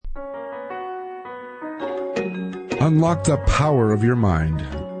Unlock the power of your mind.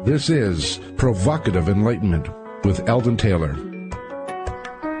 This is Provocative Enlightenment with Eldon Taylor.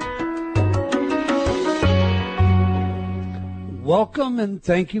 Welcome and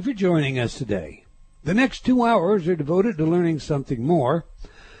thank you for joining us today. The next 2 hours are devoted to learning something more,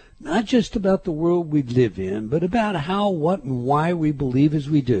 not just about the world we live in, but about how, what, and why we believe as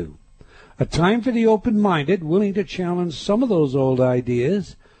we do. A time for the open-minded, willing to challenge some of those old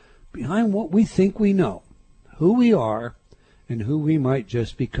ideas behind what we think we know, who we are, and who we might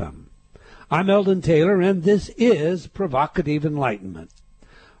just become. I'm Eldon Taylor, and this is Provocative Enlightenment.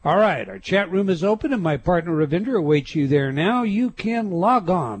 All right, our chat room is open, and my partner Ravinder awaits you there now. You can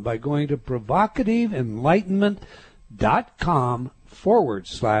log on by going to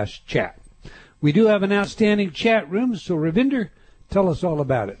provocativeenlightenment.com/chat. We do have an outstanding chat room, so Ravinder, tell us all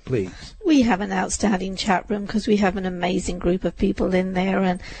about it, please. We have an outstanding chat room because we have an amazing group of people in there,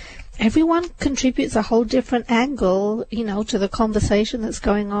 and everyone contributes a whole different angle, to the conversation that's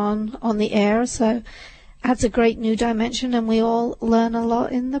going on the air. So adds a great new dimension, and we all learn a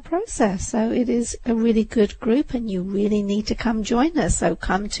lot in the process. So it is a really good group, and you really need to come join us. So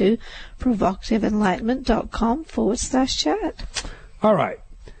come to provocativeenlightenment.com/chat. All right.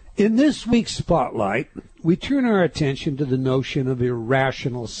 In this week's Spotlight, we turn our attention to the notion of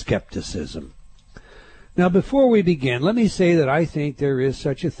irrational skepticism. Now, before we begin, let me say that I think there is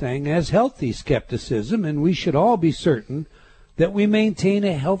such a thing as healthy skepticism, and we should all be certain that we maintain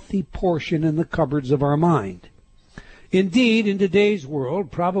a healthy portion in the cupboards of our mind. Indeed, in today's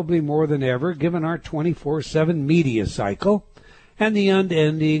world, probably more than ever, given our 24/7 media cycle and the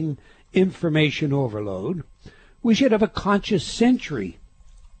unending information overload, we should have a conscious sentry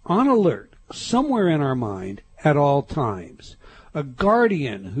on alert somewhere in our mind at all times. A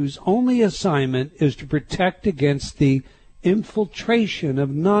guardian whose only assignment is to protect against the infiltration of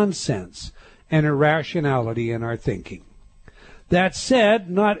nonsense and irrationality in our thinking. That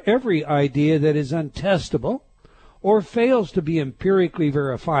said, not every idea that is untestable or fails to be empirically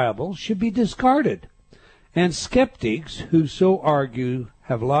verifiable should be discarded, and skeptics who so argue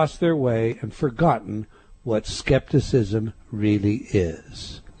have lost their way and forgotten what skepticism really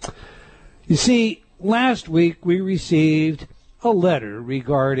is. You see, last week we received a letter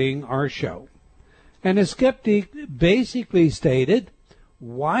regarding our show, and a skeptic basically stated,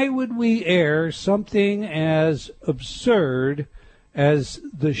 why would we air something as absurd as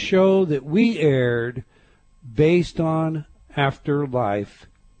the show that we aired based on afterlife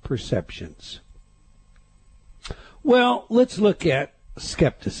perceptions? Well, let's look at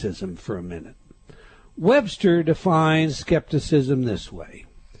skepticism for a minute. Webster defines skepticism this way: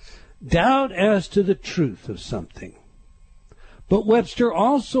 doubt as to the truth of something. But Webster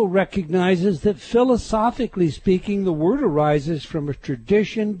also recognizes that philosophically speaking, the word arises from a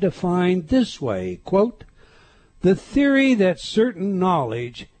tradition defined this way, quote, the theory that certain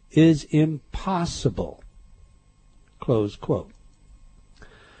knowledge is impossible, close quote.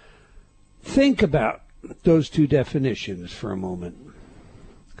 Think about those two definitions for a moment.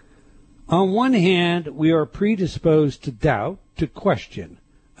 On one hand, we are predisposed to doubt, to question,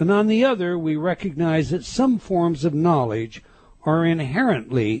 and on the other, we recognize that some forms of knowledge are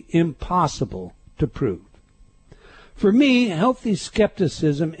inherently impossible to prove. For me, healthy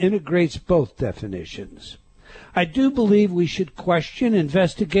skepticism integrates both definitions. I do believe we should question,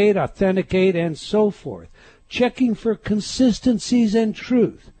 investigate, authenticate, and so forth, checking for consistencies and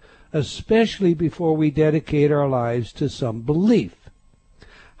truth, especially before we dedicate our lives to some belief.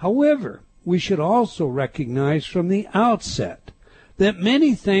 However, we should also recognize from the outset that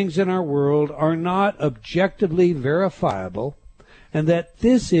many things in our world are not objectively verifiable, and that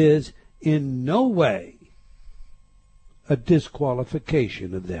this is in no way a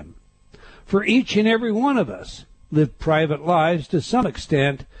disqualification of them. For each and every one of us live private lives to some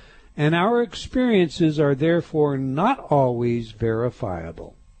extent, and our experiences are therefore not always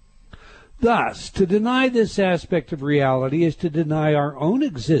verifiable. Thus, to deny this aspect of reality is to deny our own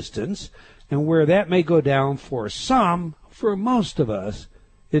existence, and where that may go down for some, for most of us,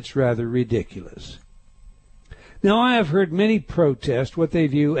 it's rather ridiculous. Now, I have heard many protest what they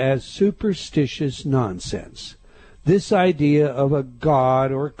view as superstitious nonsense, this idea of a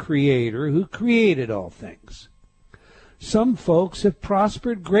God or creator who created all things. Some folks have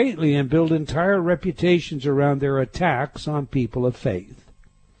prospered greatly and built entire reputations around their attacks on people of faith.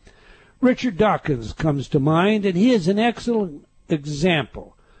 Richard Dawkins comes to mind, and he is an excellent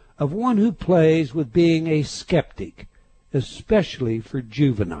example of one who plays with being a skeptic, especially for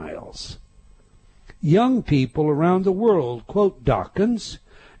juveniles. Young people around the world quote Dawkins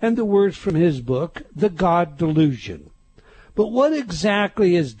and the words from his book, The God Delusion. But what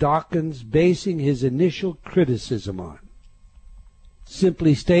exactly is Dawkins basing his initial criticism on?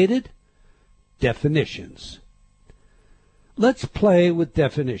 Simply stated, definitions. Let's play with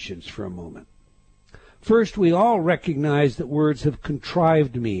definitions for a moment. First, we all recognize that words have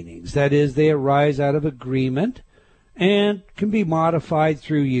contrived meanings. That is, they arise out of agreement and can be modified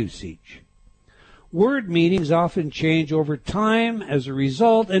through usage. Word meanings often change over time as a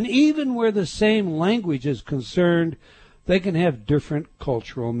result, and even where the same language is concerned, they can have different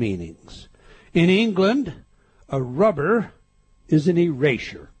cultural meanings. In England, a rubber is an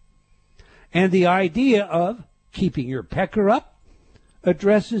erasure. And the idea of keeping your pecker up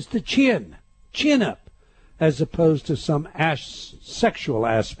addresses the chin up, as opposed to some sexual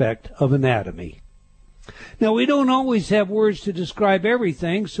aspect of anatomy. Now, we don't always have words to describe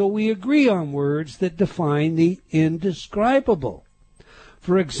everything, so we agree on words that define the indescribable.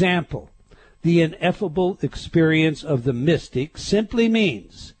 For example, the ineffable experience of the mystic simply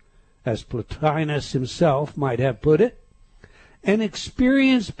means, as Plotinus himself might have put it, an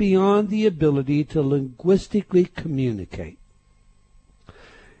experience beyond the ability to linguistically communicate.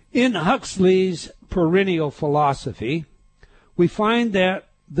 In Huxley's perennial philosophy, we find that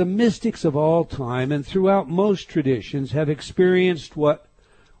the mystics of all time and throughout most traditions have experienced what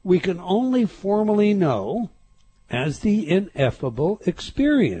we can only formally know as the ineffable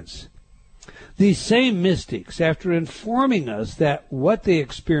experience. These same mystics, after informing us that what they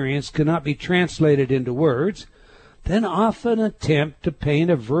experience cannot be translated into words, then often attempt to paint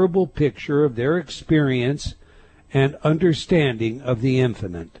a verbal picture of their experience and understanding of the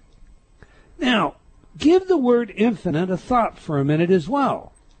infinite. Now, give the word infinite a thought for a minute as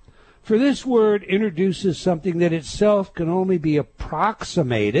well, for this word introduces something that itself can only be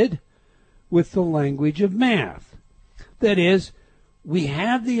approximated with the language of math. That is, we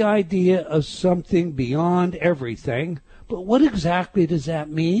have the idea of something beyond everything, but what exactly does that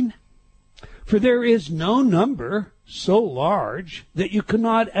mean? For there is no number so large that you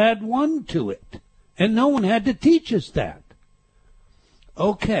cannot add one to it, and no one had to teach us that.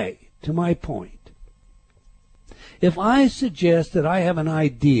 Okay, to my point. If I suggest that I have an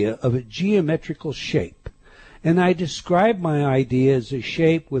idea of a geometrical shape, and I describe my idea as a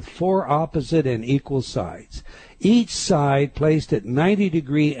shape with four opposite and equal sides, each side placed at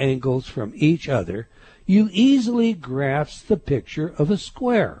 90-degree angles from each other, you easily grasp the picture of a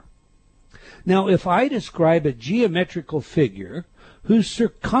square. Now, if I describe a geometrical figure whose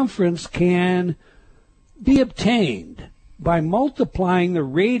circumference can be obtained by multiplying the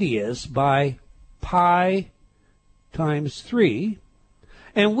radius by pi times 3,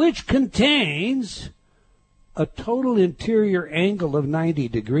 and which contains a total interior angle of 90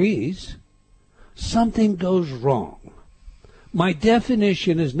 degrees, something goes wrong. My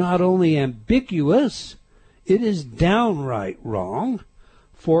definition is not only ambiguous, it is downright wrong,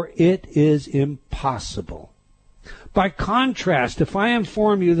 for it is impossible. By contrast, if I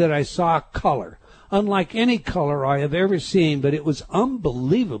inform you that I saw a color, unlike any color I have ever seen, but it was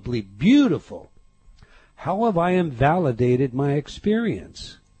unbelievably beautiful, how have I invalidated my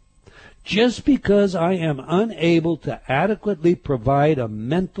experience? Just because I am unable to adequately provide a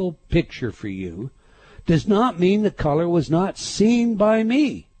mental picture for you does not mean the color was not seen by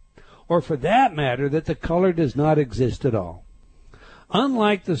me, or for that matter that the color does not exist at all.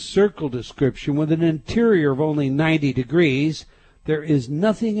 Unlike the circle description with an interior of only 90 degrees, there is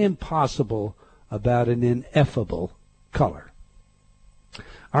nothing impossible about an ineffable color.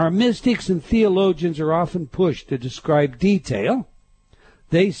 Our mystics and theologians are often pushed to describe detail.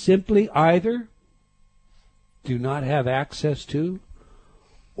 They simply either do not have access to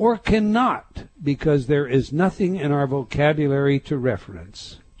or cannot, because there is nothing in our vocabulary to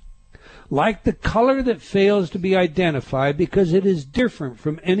reference. Like the color that fails to be identified because it is different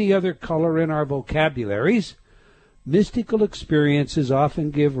from any other color in our vocabularies, mystical experiences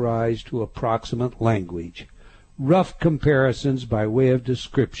often give rise to approximate language, rough comparisons by way of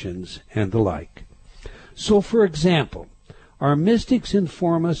descriptions, and the like. So, for example, our mystics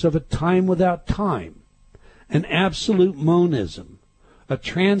inform us of a time without time, an absolute monism, a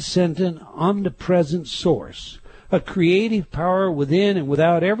transcendent, omnipresent source, a creative power within and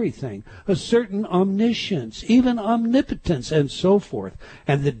without everything, a certain omniscience, even omnipotence, and so forth.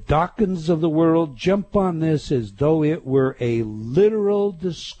 And the Dawkins of the world jump on this as though it were a literal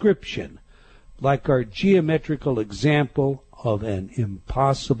description, like our geometrical example of an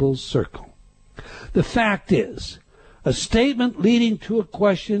impossible circle. The fact is, a statement leading to a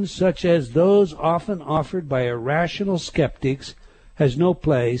question such as those often offered by irrational skeptics has no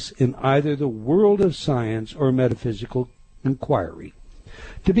place in either the world of science or metaphysical inquiry.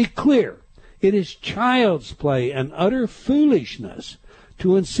 To be clear, It is child's play and utter foolishness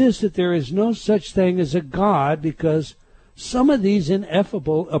to insist that there is no such thing as a God, because some of these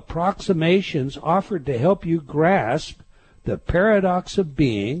ineffable approximations offered to help you grasp the paradox of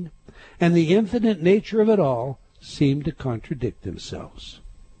being and the infinite nature of it all seem to contradict themselves.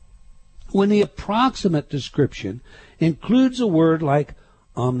 When the approximate description includes a word like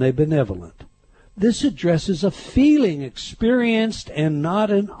omnibenevolent, this addresses a feeling experienced and not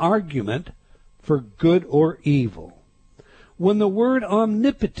an argument for good or evil. When the word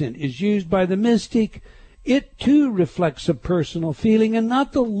omnipotent is used by the mystic, it too reflects a personal feeling and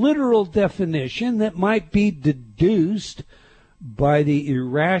not the literal definition that might be deduced by the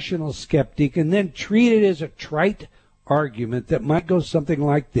irrational skeptic and then treated as a trite argument that might go something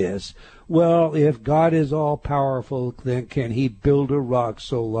like this. Well, if God is all-powerful, then can he build a rock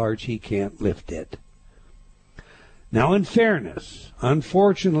so large he can't lift it? Now, in fairness,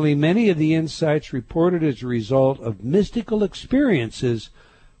 unfortunately, many of the insights reported as a result of mystical experiences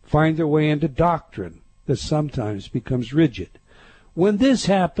find their way into doctrine that sometimes becomes rigid. When this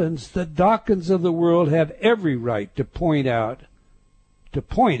happens, the Dawkins of the world have every right to point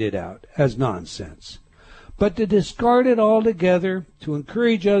it out as nonsense. But to discard it altogether, to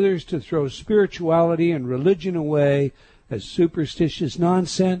encourage others to throw spirituality and religion away as superstitious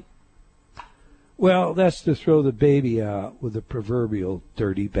nonsense, well, that's to throw the baby out with the proverbial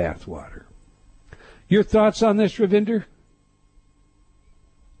dirty bathwater. Your thoughts on this, Ravinder?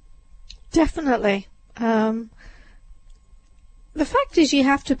 Definitely. The fact is, you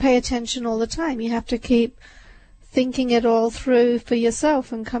have to pay attention all the time. You have to keep thinking it all through for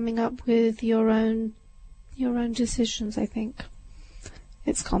yourself and coming up with your own decisions, I think.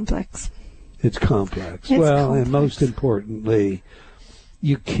 It's complex. It's complex. And most importantly,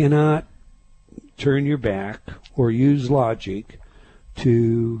 you cannot turn your back or use logic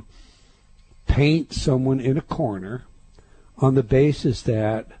to paint someone in a corner on the basis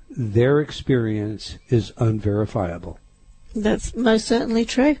that their experience is unverifiable. That's most certainly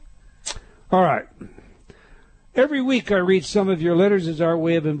true. All right. Every week I read some of your letters as our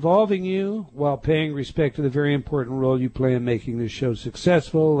way of involving you while paying respect to the very important role you play in making this show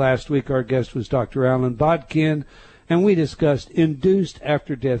successful. Last week our guest was Dr. Alan Bodkin, and we discussed induced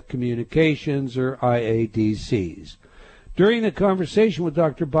after-death communications, or IADCs. During the conversation with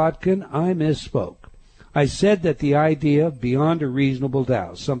Dr. Bodkin, I misspoke. I said that the idea of beyond a reasonable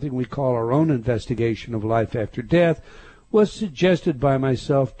doubt, something we call our own investigation of life after death, was suggested by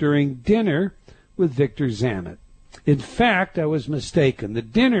myself during dinner with Victor Zammit. In fact, I was mistaken. The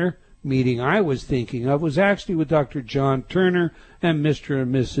dinner meeting I was thinking of was actually with Dr. John Turner and Mr.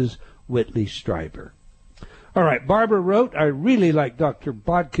 and Mrs. Whitley Strieber. All right, Barbara wrote, I really like Dr.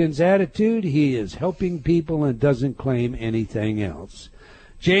 Bodkin's attitude. He is helping people and doesn't claim anything else.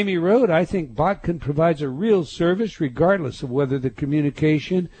 Jamie wrote, I think Bodkin provides a real service regardless of whether the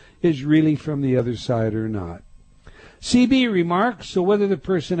communication is really from the other side or not. CB remarks, so whether the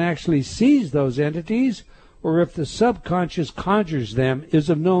person actually sees those entities or if the subconscious conjures them is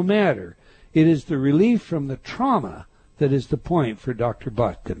of no matter. It is the relief from the trauma that is the point for Dr.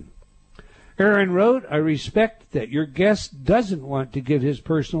 Bodkin. Aaron wrote, I respect that your guest doesn't want to give his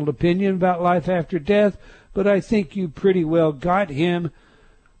personal opinion about life after death, but I think you pretty well got him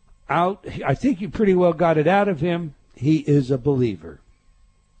out. I think you pretty well got it out of him. He is a believer.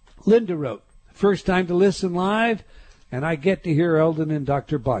 Linda wrote, first time to listen live, and I get to hear Eldon and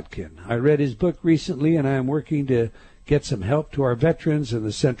Dr. Bodkin. I read his book recently, and I am working to get some help to our veterans in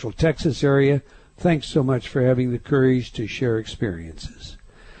the Central Texas area. Thanks so much for having the courage to share experiences.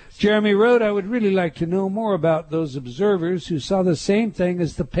 Jeremy wrote, I would really like to know more about those observers who saw the same thing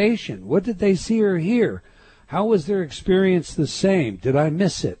as the patient. What did they see or hear? How was their experience the same? Did I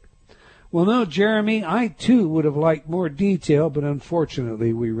miss it? Well, no, Jeremy, I too would have liked more detail, but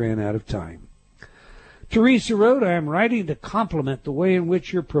unfortunately we ran out of time. Teresa wrote, I am writing to compliment the way in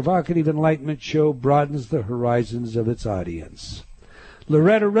which your provocative enlightenment show broadens the horizons of its audience.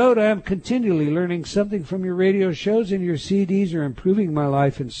 Loretta wrote, I am continually learning something from your radio shows, and your CDs are improving my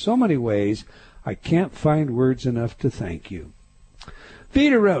life in so many ways, I can't find words enough to thank you.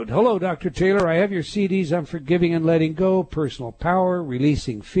 Vita wrote, hello, Dr. Taylor. I have your CDs on Forgiving and Letting Go, Personal Power,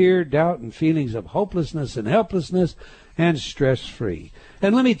 Releasing Fear, Doubt, and Feelings of Hopelessness and Helplessness, and Stress-Free.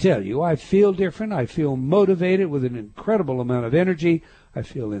 And let me tell you, I feel different. I feel motivated with an incredible amount of energy. I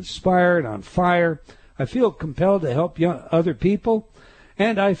feel inspired, on fire. I feel compelled to help other people.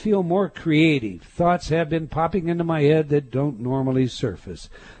 And I feel more creative. Thoughts have been popping into my head that don't normally surface.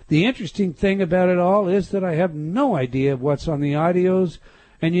 The interesting thing about it all is that I have no idea of what's on the audios.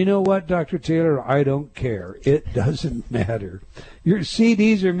 And you know what, Dr. Taylor? I don't care. It doesn't matter. Your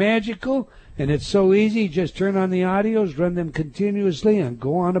CDs are magical, And it's so easy. Just turn on the audios, run them continuously, and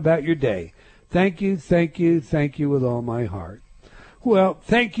go on about your day. Thank you, thank you, thank you with all my heart. Well,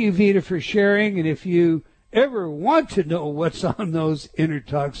 thank you, Vita, for sharing. And if you ever want to know what's on those Inner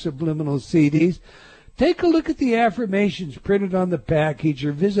Talk subliminal CDs, take a look at the affirmations printed on the package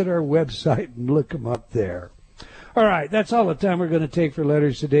or visit our website and look them up there. All right, that's all the time we're going to take for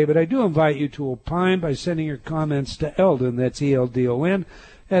letters today, but I do invite you to opine by sending your comments to Eldon, that's ELDON,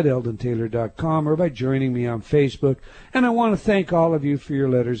 at eldontaylor.com, or by joining me on Facebook. And I want to thank all of you for your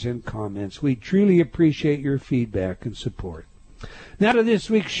letters and comments. We truly appreciate your feedback and support. Now to this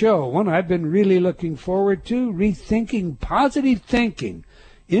week's show, one I've been really looking forward to, Rethinking Positive Thinking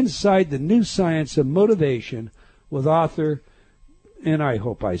Inside the New Science of Motivation, with author, and I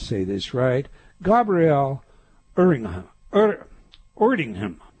hope I say this right, Gabrielle Ordingham.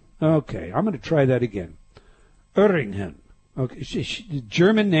 Okay, I'm going to try that again. Ordingham. Okay,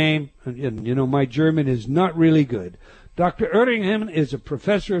 German name, and you know my German is not really good. Dr. Ordingham is a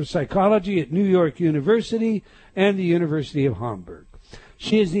professor of psychology at New York University and the University of Hamburg.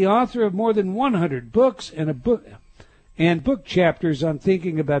 She is the author of more than 100 books and book chapters on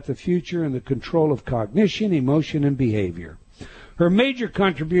thinking about the future and the control of cognition, emotion, and behavior. Her major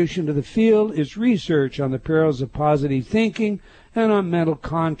contribution to the field is research on the perils of positive thinking and on mental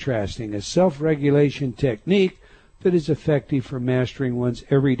contrasting, a self-regulation technique that is effective for mastering one's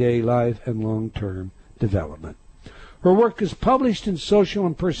everyday life and long-term development. Her work is published in social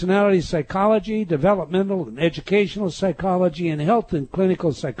and personality psychology, developmental and educational psychology, and health and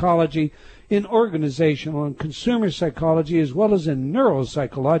clinical psychology, in organizational and consumer psychology, as well as in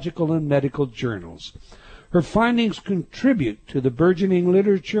neuropsychological and medical journals. Her findings contribute to the burgeoning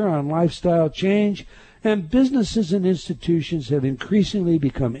literature on lifestyle change, and businesses and institutions have increasingly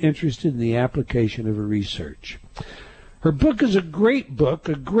become interested in the application of her research. Her book is a great book,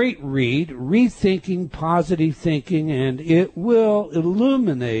 a great read, Rethinking Positive Thinking, and it will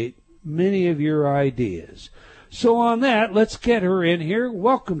illuminate many of your ideas. So on that, let's get her in here.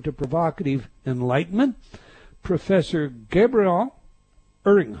 Welcome to Provocative Enlightenment, Professor Gabrielle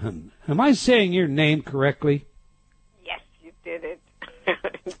Ordingham. Am I saying your name correctly? Yes, you did it.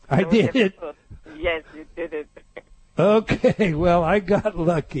 I did it? Yes, you did it. Okay, well, I got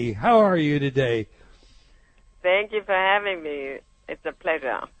lucky. How are you today? Thank you for having me. It's a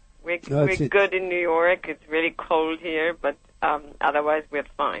pleasure. We're good in New York. It's really cold here, but otherwise we're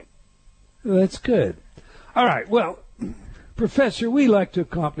fine. Well, that's good. All right, well, Professor, we like to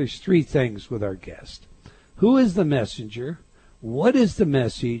accomplish three things with our guest. Who is the messenger? What is the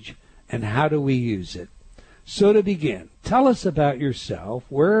message? And how do we use it? So to begin, tell us about yourself.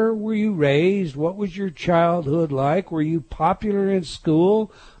 Where were you raised? What was your childhood like? Were you popular in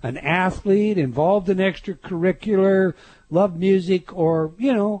school, an athlete, involved in extracurricular, loved music, or,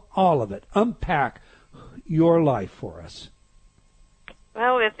 all of it? Unpack your life for us.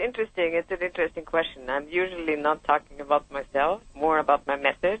 Well, it's interesting. It's an interesting question. I'm usually not talking about myself, more about my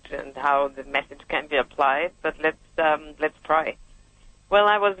message and how the message can be applied, but let's try. Well,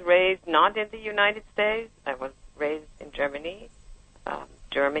 I was raised not in the United States. I was raised in Germany.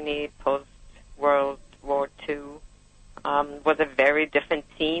 Germany post-World War II was a very different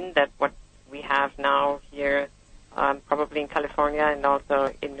scene than what we have now here, probably in California and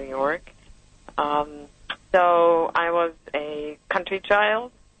also in New York. So I was a country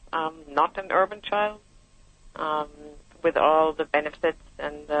child, not an urban child, with all the benefits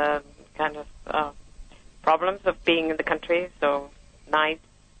and the kind of problems of being in the country. So nice,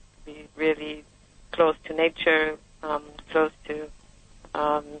 be really close to nature, close to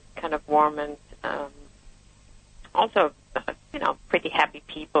kind of warm and also, pretty happy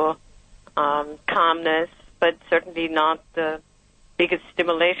people, calmness, but certainly not the biggest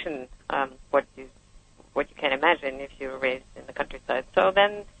stimulation, what you can imagine if you were raised in the countryside. So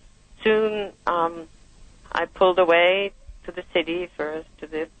then soon I pulled away to the city first, to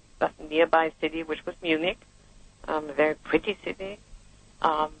the nearby city, which was Munich, a very pretty city.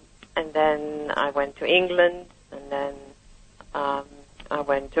 And then I went to England, and then I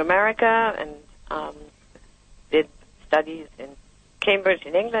went to America and did studies in Cambridge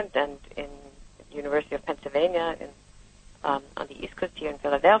in England and in University of Pennsylvania on the East Coast here in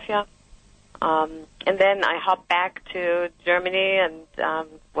Philadelphia. And then I hopped back to Germany and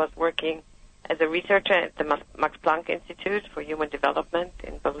was working as a researcher at the Max Planck Institute for Human Development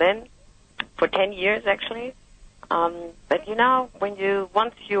in Berlin for 10 years, actually. But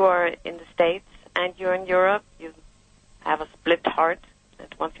once you are in the States and you're in Europe, you have a split heart.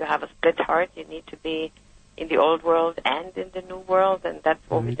 And once you have a split heart, you need to be in the old world and in the new world, and that's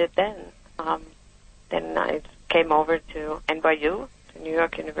what we did then. Then I came over to NYU to New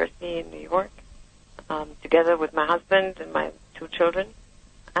York University in New York, together with my husband and my 2 children.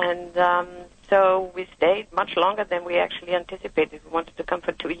 And so we stayed much longer than we actually anticipated. We wanted to come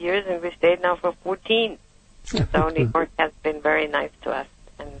for 2 years, and we stayed now for 14. So New York has been very nice to us.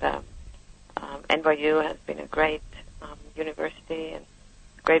 And NYU has been a great university and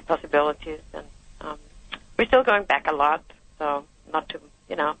great possibilities. And we're still going back a lot, so not to,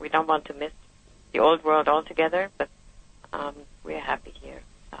 we don't want to miss the old world altogether, but we're happy here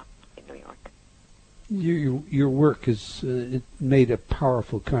in New York. Your work has made a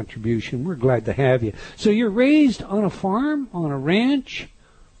powerful contribution. We're glad to have you. So you're raised on a farm, on a ranch?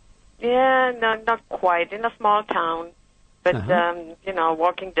 Yeah, no, not quite. In a small town, but,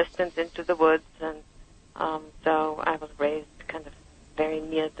 walking distance into the woods. And so I was raised kind of very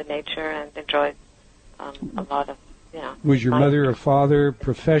near the nature and enjoyed a lot of, Was your mother or father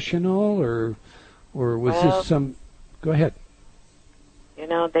professional, or was this some... Go ahead.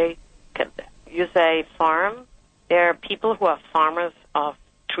 You say farm. There are people who are farmers of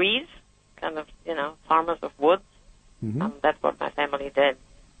trees, kind of, farmers of woods. Mm-hmm. That's what my family did.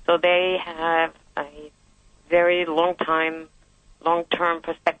 So they have a very long-term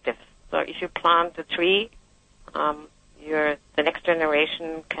perspective. So if you plant a tree, the next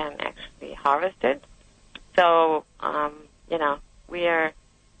generation can actually harvest it. So, we are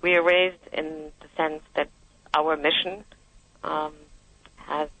raised in the sense that our mission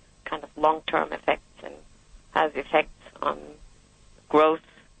has kind of long-term effects and has effects on growth,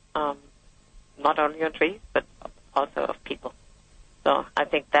 not only on trees, but also of people. So I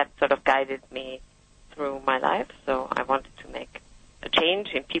think that sort of guided me through my life. So I wanted to make a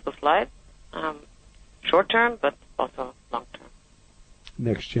change in people's lives, short-term, but also long-term.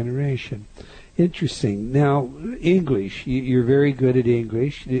 Next generation. Interesting. Now, English. You're very good at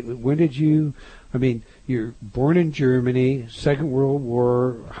English. When did you... you're born in Germany, Second World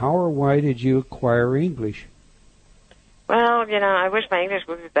War. How or why did you acquire English? Well, I wish my English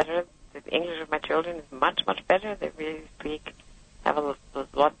would be better. The English of my children is much, much better. They really have a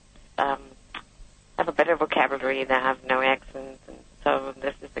lot, have a better vocabulary. They have no accents, and so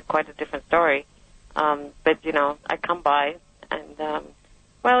this is quite a different story. But, I come by, and,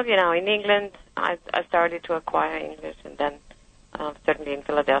 in England, I started to acquire English, and then certainly in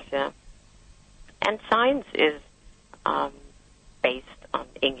Philadelphia. And science is based on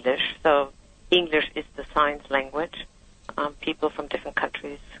English, so English is the science language. People from different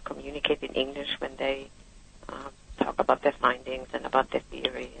countries communicate in English when they talk about their findings and about their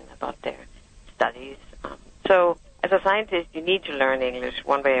theory and about their studies. So as a scientist, you need to learn English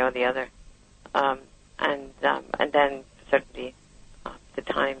one way or the other. And then certainly the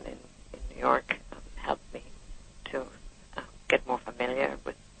time in New York helped me to get more familiar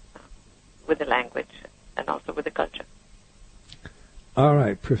with the language and also with the culture. All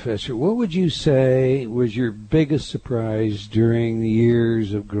right, Professor, what would you say was your biggest surprise during the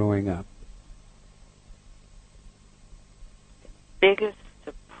years of growing up? Biggest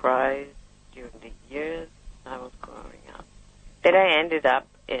surprise during the years I was growing up, that I ended up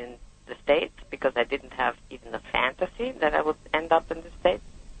in the States, because I didn't have even a fantasy that I would end up in the States.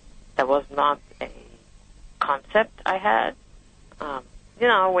 That was not a concept I had.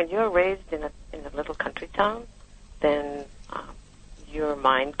 When you're raised in a little country town, then your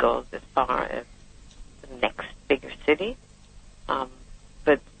mind goes as far as the next bigger city.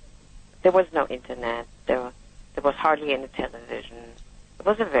 But there was no internet. There was hardly any television. It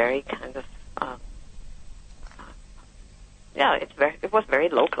was a very kind of it was very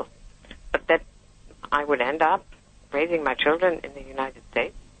local. But that I would end up raising my children in the United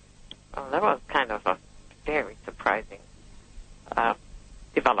States, that was kind of a very surprising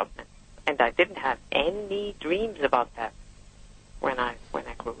development. And I didn't have any dreams about that when I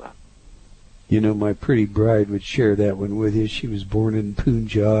grew up. My pretty bride would share that one with you. She was born in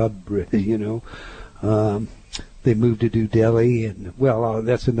Punjab, They moved to New Delhi, and,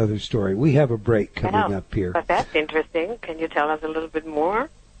 that's another story. We have a break coming up here. But that's interesting. Can you tell us a little bit more?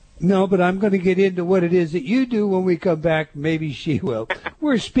 No, but I'm going to get into what it is that you do when we come back. Maybe she will.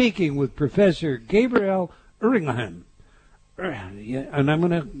 We're speaking with Professor Gabrielle Uringhan. And I'm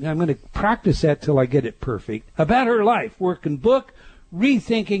going to practice that till I get it perfect. About her life, work, and book,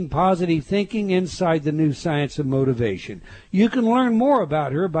 Rethinking Positive Thinking Inside the New Science of Motivation. You can learn more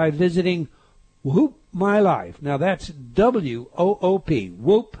about her by visiting Whoop My Life. Now that's WOOP,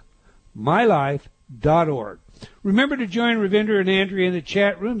 whoopmylife.org. Remember to join Ravinder and Andrea in the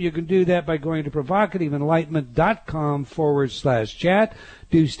chat room. You can do that by going to provocativeenlightenment.com/chat.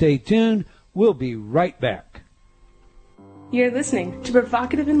 Do stay tuned. We'll be right back. You're listening to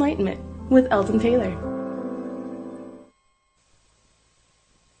Provocative Enlightenment with Eldon Taylor.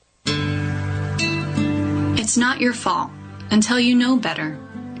 It's not your fault until you know better.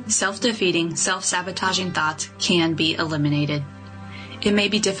 Self-defeating, self-sabotaging thoughts can be eliminated. It may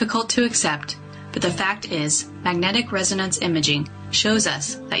be difficult to accept, but the fact is, magnetic resonance imaging shows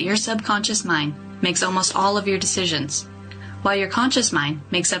us that your subconscious mind makes almost all of your decisions, while your conscious mind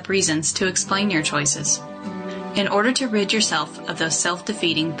makes up reasons to explain your choices. In order to rid yourself of those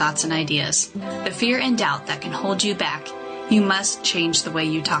self-defeating thoughts and ideas, the fear and doubt that can hold you back, you must change the way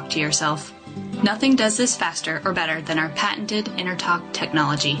you talk to yourself. Nothing does this faster or better than our patented InnerTalk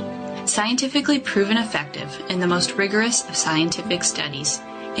technology. Scientifically proven effective in the most rigorous of scientific studies,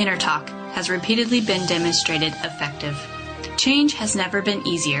 InnerTalk has repeatedly been demonstrated effective. Change has never been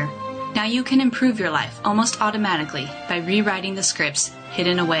easier. Now you can improve your life almost automatically by rewriting the scripts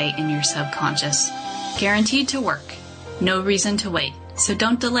hidden away in your subconscious. Guaranteed to work. No reason to wait. So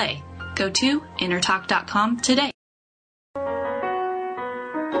don't delay. Go to InnerTalk.com today.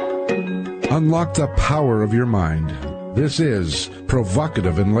 Unlock the power of your mind. This is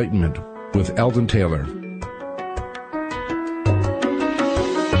Provocative Enlightenment with Eldon Taylor.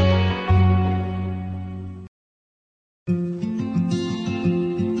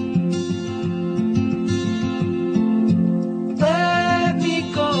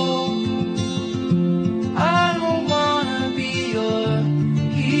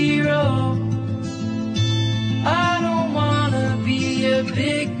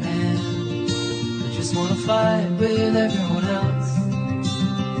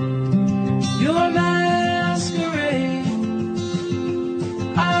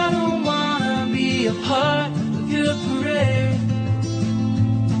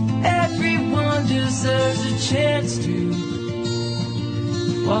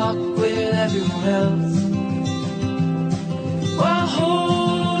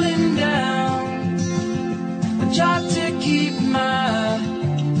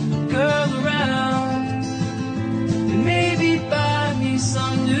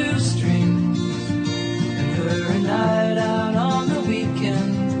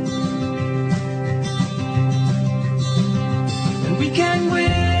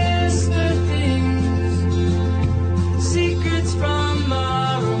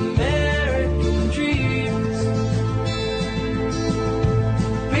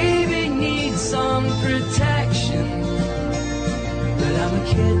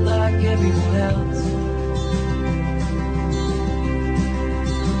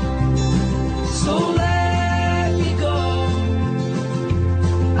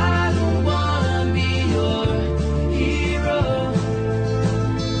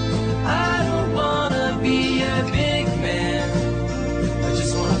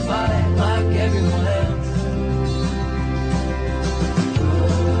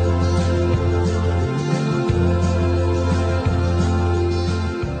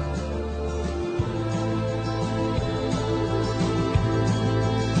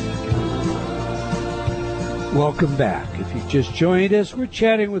 Welcome back. If you just joined us, we're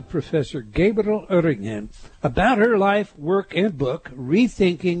chatting with Professor Gabriel Öhringen about her life, work, and book,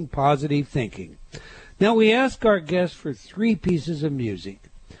 Rethinking Positive Thinking. Now, we ask our guests for 3 pieces of music.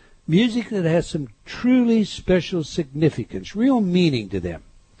 Music that has some truly special significance, real meaning to them.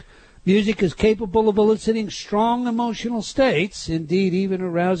 Music is capable of eliciting strong emotional states, indeed even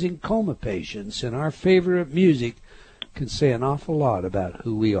arousing coma patients, and our favorite music can say an awful lot about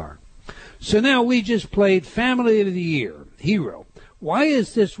who we are. So now we just played Family of the Year, Hero. Why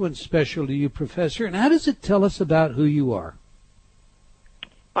is this one special to you, Professor, and how does it tell us about who you are?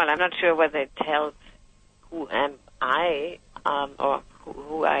 Well, I'm not sure whether it tells who am I or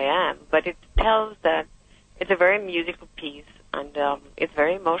who I am, but it tells that it's a very musical piece, and it's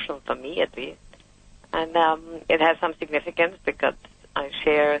very emotional for me, at least. And it has some significance because I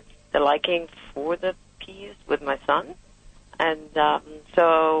share the liking for the piece with my son. And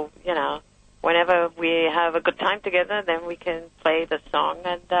so, you know, whenever we have a good time together, then we can play the song,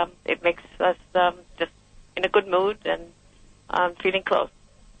 and it makes us just in a good mood and feeling close.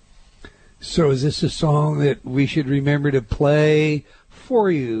 So is this a song that we should remember to play for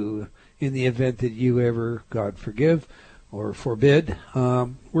you in the event that you ever, God forgive or forbid,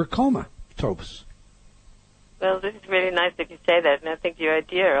 were comatose? Well, this is really nice that you say that, and I think your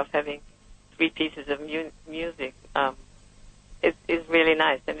idea of having 3 pieces of music is really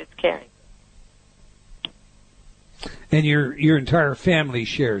nice, and it's caring. And your entire family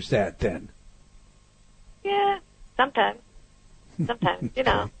shares that, then? Yeah, sometimes. Sometimes, you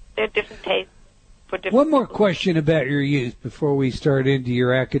know, there are different tastes for different One more people. question about your youth before we start into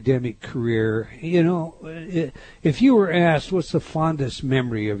your academic career. You know, if you were asked, what's the fondest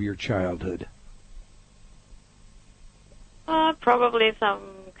memory of your childhood? Probably some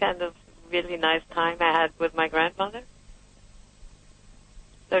kind of really nice time I had with my grandmother.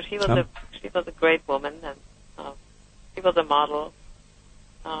 So she was a great woman, and she was a model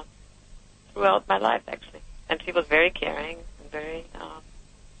throughout my life, actually. And she was very caring and very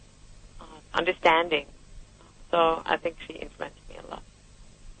understanding. So I think she influenced me a lot.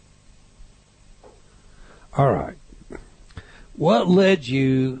 All right. What led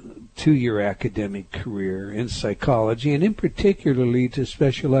you to your academic career in psychology, and in particularly to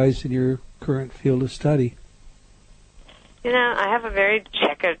specialize in your current field of study? You know, I have a very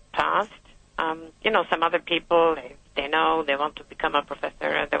checkered past. Some other people, they know they want to become a professor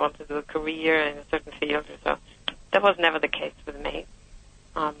and they want to do a career in a certain field or so. That was never the case with me.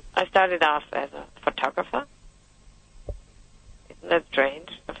 I started off as a photographer. Isn't that strange?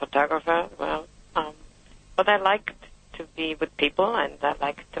 A photographer? Well, but I liked to be with people, and I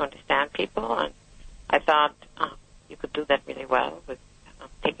liked to understand people, and I thought you could do that really well with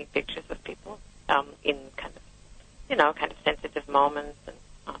taking pictures of people in kind of sensitive moments and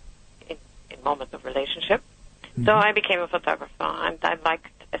in moments of relationship. Mm-hmm. So I became a photographer, and I liked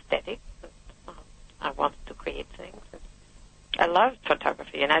aesthetics. And, I wanted to create things. And I loved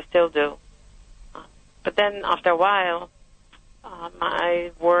photography, and I still do. But then after a while,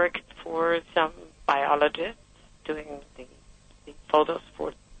 I worked for some biologists doing the photos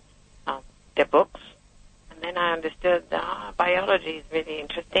for their books. And then I understood biology is really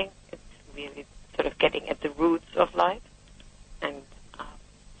interesting. It's really sort of getting at the roots of life and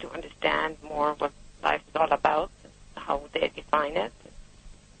to understand more what life is all about, how they define it,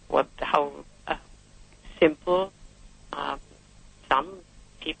 how simple some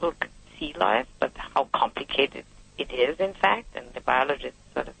people see life, but how complicated it is, in fact. And the biologists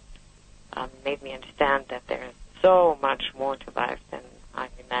sort of made me understand that there is so much more to life than I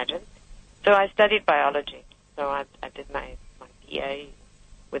imagined. So I studied biology. So I did my BA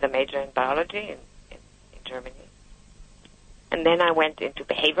with a major in biology in Germany. And then I went into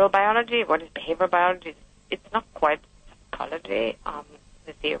behavioral biology. What is behavioral biology? It's not quite psychology.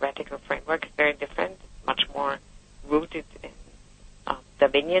 The theoretical framework is very different. It's much more rooted in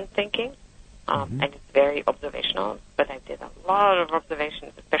Darwinian thinking, and it's very observational. But I did a lot of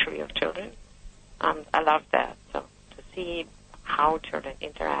observations, especially of children. I love that. So to see how children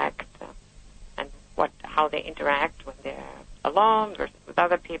interact and how they interact when they're alone versus with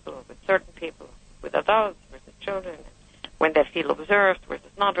other people, with certain people, with adults versus children, when they feel observed versus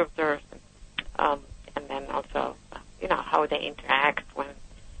not observed, and then also, how they interact when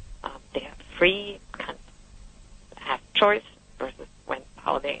they are free, kind of have choice, versus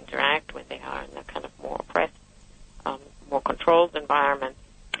how they interact when they are in a kind of more oppressed, more controlled environment.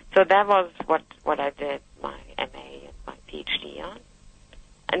 So that was what I did my MA and my PhD on.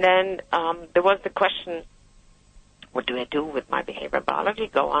 And then there was the question, what do I do with my behavioral biology?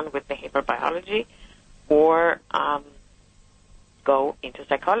 Go on with behavioral biology, or go into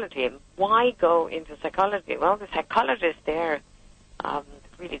psychology? Why go into psychology? Well, the psychologists, they're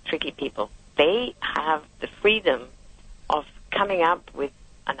really tricky people. They have the freedom of coming up with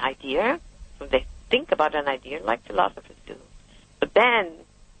an idea. So they think about an idea like philosophers do. But then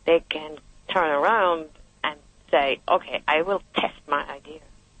they can turn around and say, okay, I will test my idea.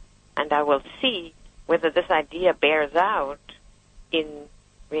 And I will see whether this idea bears out in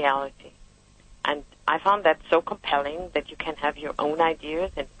reality. And I found that so compelling that you can have your own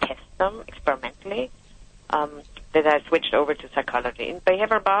ideas and test them experimentally, that I switched over to psychology. In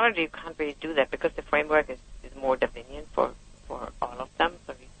behavioral biology, you can't really do that because the framework is more Darwinian for all of them,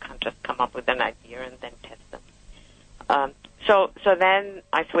 so you can't just come up with an idea and then test them. So then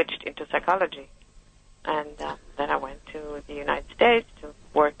I switched into psychology, and then I went to the United States to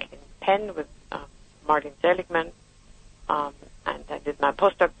work in Penn with Martin Seligman, and I did my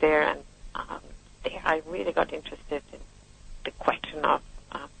postdoc there, and there I really got interested in the question of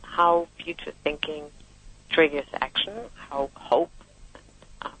how future thinking triggers action, how hope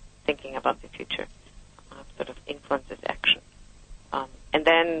and thinking about the future sort of influences action. And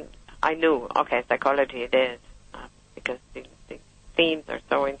then I knew, okay, psychology it is, because the themes are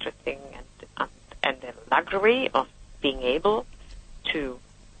so interesting, and the luxury of being able to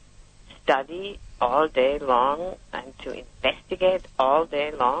study all day long and to investigate all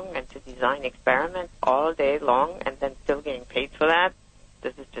day long and to design experiments all day long and then still getting paid for that,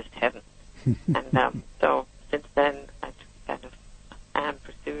 this is just heaven. And so since then I kind of am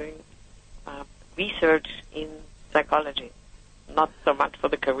pursuing research in psychology, not so much for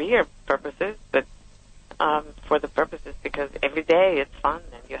the career purposes, but for the purposes because every day it's fun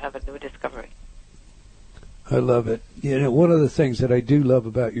and you have a new discovery. I love it. One of the things that I do love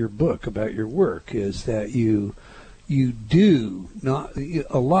about your book, about your work, is that you you do not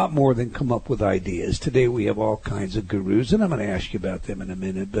a lot more than come up with ideas. Today we have all kinds of gurus, and I'm going to ask you about them in a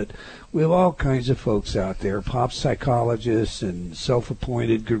minute, but we have all kinds of folks out there, pop psychologists and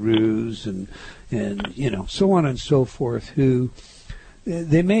self-appointed gurus and so on and so forth, who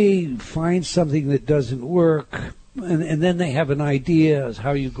they may find something that doesn't work, and then they have an idea as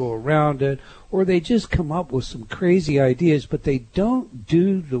how you go around it, or they just come up with some crazy ideas, but they don't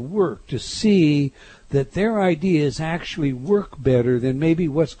do the work to see that their ideas actually work better than maybe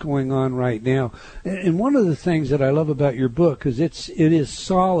what's going on right now. And one of the things that I love about your book is it is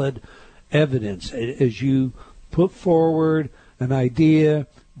solid evidence. As you put forward an idea,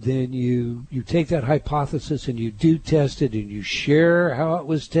 then you take that hypothesis and you do test it, and you share how it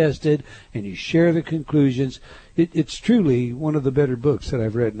was tested, and you share the conclusions. It's truly one of the better books that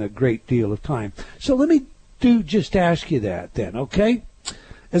I've read in a great deal of time. So let me just ask you that then, okay?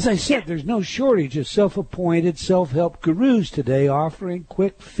 As I said, there's no shortage of self-appointed self-help gurus today offering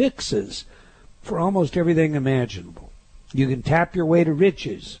quick fixes for almost everything imaginable. You can tap your way to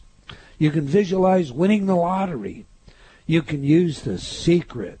riches. You can visualize winning the lottery. You can use The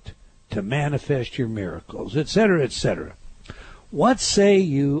Secret to manifest your miracles, etc., etc. What say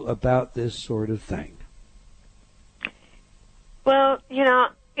you about this sort of thing? Well,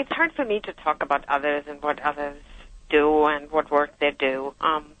 it's hard for me to talk about others and what others do and what work they do.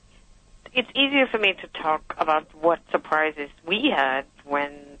 It's easier for me to talk about what surprises we had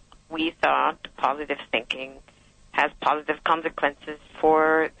when we thought positive thinking has positive consequences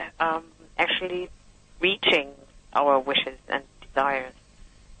for actually reaching our wishes and desires.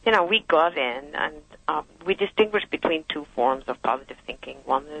 We got in and we distinguish between two forms of positive thinking.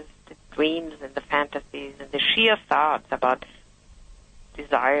 One is the dreams and the fantasies and the sheer thoughts about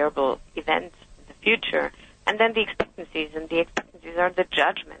desirable events in the future, and then the expectancies, and the expectancies are the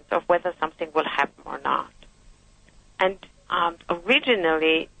judgments of whether something will happen or not. And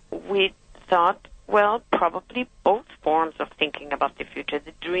originally we thought, well, probably both forms of thinking about the future,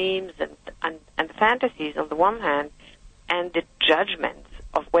 the dreams and the fantasies on the one hand, and the judgments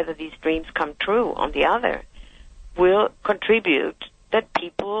of whether these dreams come true on the other, will contribute that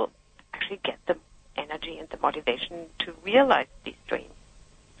people actually get the energy and the motivation to realize these dreams.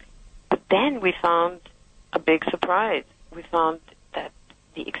 But then we found a big surprise. We found that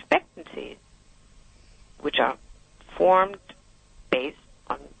the expectancies, which are formed based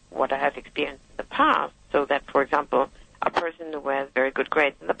on what I have experienced in the past, so that, for example, a person who has very good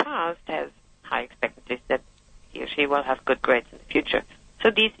grades in the past has high expectancies that he or she will have good grades in the future.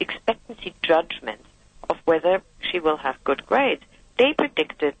 So these expectancy judgments of whether she will have good grades, they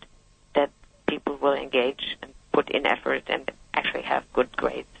predicted that people will engage and put in effort and actually have good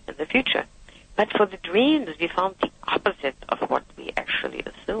grades in the future. But for the dreams, we found the opposite of what we actually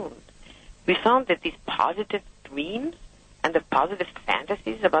assumed. We found that these positive dreams and the positive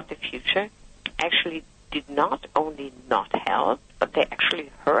fantasies about the future actually did not only not help, but they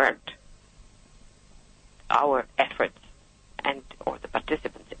actually hurt our efforts or the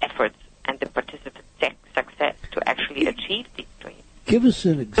participants' efforts and the participants' success to actually achieve these dreams. Give us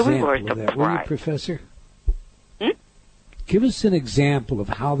an example of that, will you, Professor? Give us an example of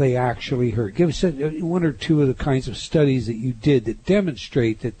how they actually hurt. Give us one or two of the kinds of studies that you did that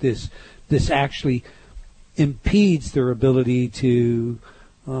demonstrate that this actually impedes their ability to,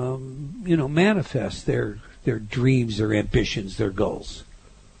 manifest their dreams, their ambitions, their goals.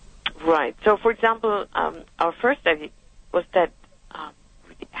 Right. So, for example, our first study was that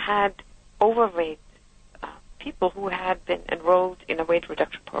we had overweight people who had been enrolled in a weight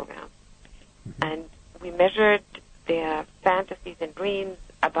reduction program, and we measured their fantasies and dreams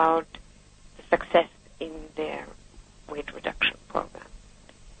about the success in their weight reduction program.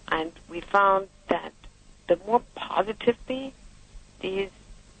 And we found that the more positively these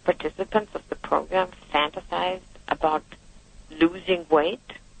participants of the program fantasized about losing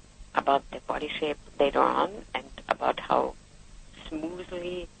weight, about their body shape later on, and about how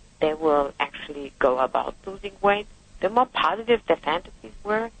smoothly they will actually go about losing weight, the more positive their fantasies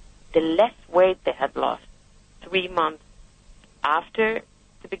were, the less weight they had lost 3 months after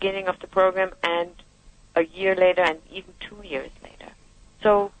the beginning of the program and a year later and even 2 years later.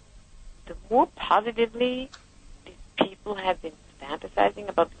 So the more positively these people had been fantasizing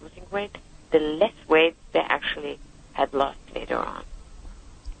about losing weight, the less weight they actually had lost later on.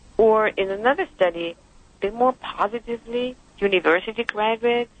 Or in another study, the more positively university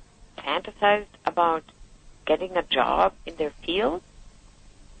graduates fantasized about getting a job in their field,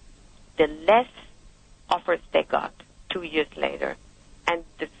 the less offers they got 2 years later, and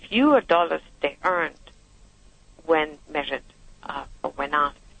the fewer dollars they earned when measured or when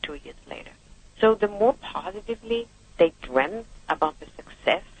asked 2 years later. So the more positively they dreamt about the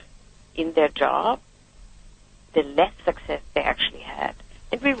success in their job, the less success they actually had.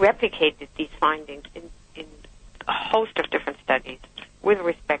 And we replicated these findings in a host of different studies with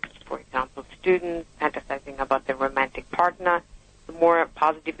respect, for example, students fantasizing about their romantic partner. The more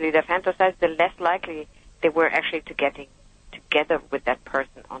positively they fantasized, the less likely they were actually to getting together with that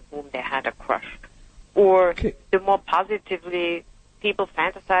person on whom they had a crush. Or the more positively people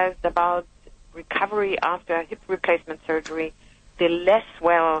fantasized about recovery after hip replacement surgery, the less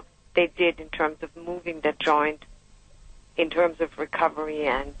well they did in terms of moving the joint, in terms of recovery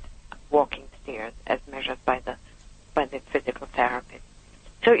and walking stairs, as measured by the physical therapist.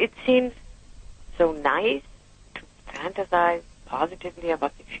 So it seems so nice to fantasize positively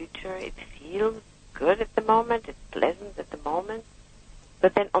about the future. It feels good at the moment. It's pleasant at the moment.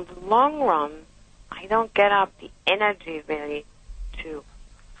 But then on the long run, I don't get up the energy really to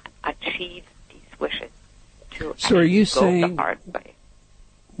achieve these wishes. So are you saying, the hard way.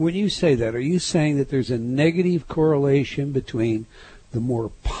 When you say that, are you saying that there's a negative correlation between the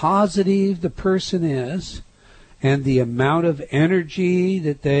more positive the person is and the amount of energy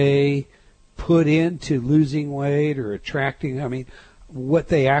that they put into losing weight or attracting, I mean, what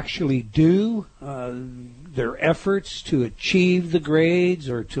they actually do, their efforts to achieve the grades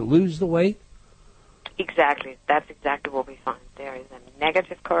or to lose the weight? Exactly. That's exactly what we find. There is a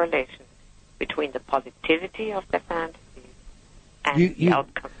negative correlation between the positivity of the fantasies and the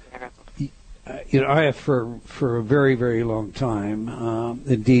outcome thereof. I have for a very, very long time,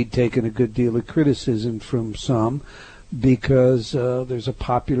 indeed, taken a good deal of criticism from some because there's a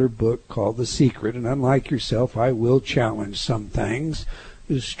popular book called The Secret, and unlike yourself, I will challenge some things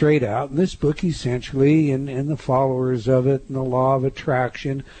straight out. And this book essentially, and the followers of it, and the law of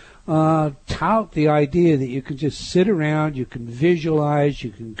attraction, tout the idea that you can just sit around, you can visualize, you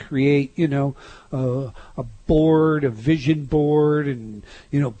can create, a board, a vision board, and,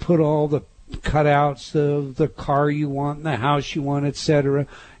 put all the cutouts of the car you want and the house you want, etc.,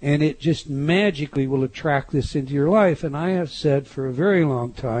 and it just magically will attract this into your life. And I have said for a very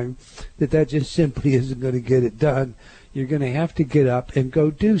long time that just simply isn't going to get it done. You're going to have to get up and go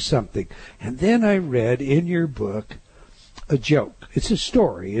do something. And then I read in your book a joke. It's a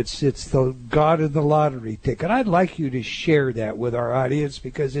story. It's the God of the lottery ticket. I'd like you to share that with our audience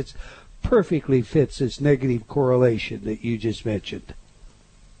because it perfectly fits this negative correlation that you just mentioned.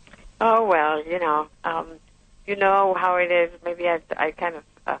 Oh, well, you know how it is. Maybe I kind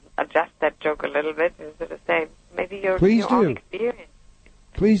of adjust that joke a little bit and sort of say maybe your own experience.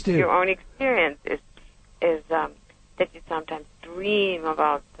 Please do. Your own experience is that you sometimes dream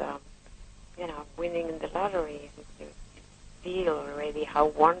about, winning in the lottery. You feel already how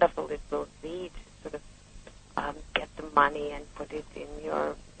wonderful it will be to sort of get the money and put it in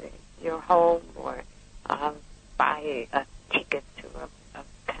your home or buy a ticket to a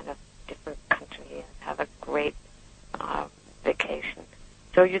kind of different country and have a great vacation.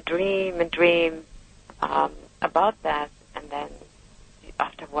 So you dream and dream about that, and then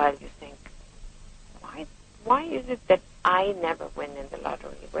after a while you think, why is it that I never win in the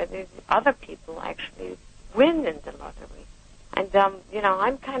lottery, whether other people actually win in the lottery? And,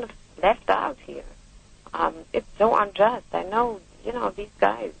 I'm kind of left out here. It's so unjust. I know, these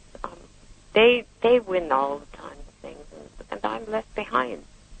guys, they win all the time things, and I'm left behind.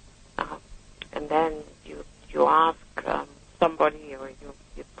 And then you ask somebody, or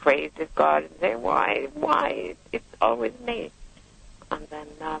you praise this God and say, why? It's always me. And then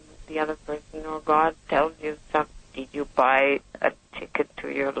the other person or God tells you, did you buy a ticket to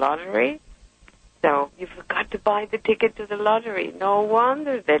your lottery? So you forgot to buy the ticket to the lottery. No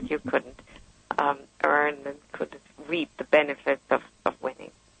wonder that you couldn't earn and couldn't reap the benefits of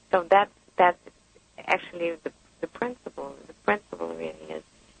winning. So that's actually the principle. The principle really is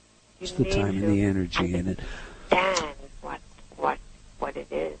it's the time and the energy in it. Understand what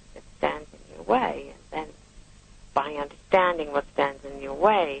it is that stands in your way, and then by understanding what stands in your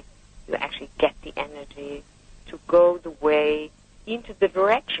way, you actually get the energy to go the way into the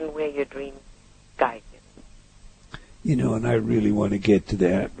direction where your dreams guide you. And I really want to get to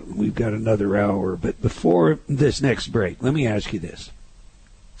that. We've got another hour, but before this next break, let me ask you this.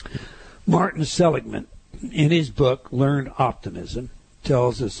 Martin Seligman, in his book, Learn Optimism,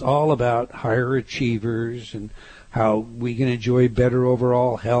 tells us all about higher achievers and how we can enjoy better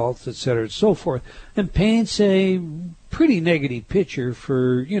overall health, et cetera, and so forth, and paints a pretty negative picture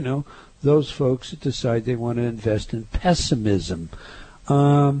for, those folks that decide they want to invest in pessimism.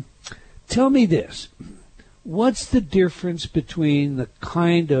 Tell me this. What's the difference between the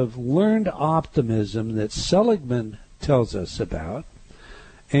kind of learned optimism that Seligman tells us about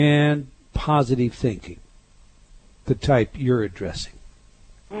and positive thinking? the type you're addressing.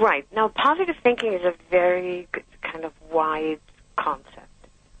 Right. Now, positive thinking is a very kind of wide concept,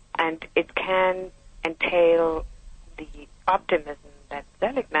 and it can entail the optimism that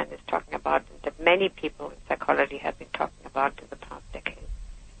Seligman is talking about, and that many people in psychology have been talking about in the past decade.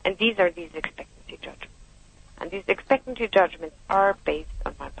 And these are these expectancy judgments. And these expectancy judgments are based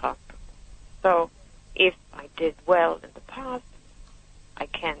on my past performance. So if I did well in the past, I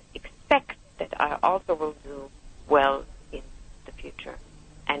can expect that I also will do well in the future.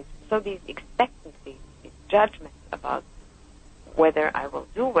 And so these expectancies, these judgments about whether I will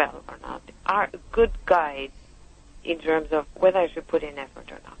do well or not, are a good guide in terms of whether I should put in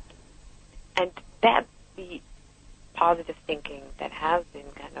effort or not. And that's the positive thinking that has been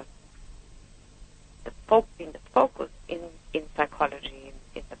kind of the focus in psychology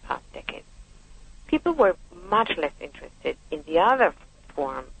in the past decade. People were much less interested in the other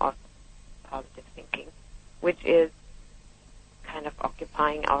form of positive thinking, which is kind of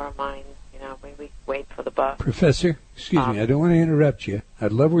occupying our minds, when we wait for the bus. Professor, excuse me, I don't want to interrupt you. I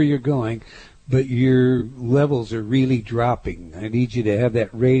love where you're going, but your levels are really dropping. I need you to have that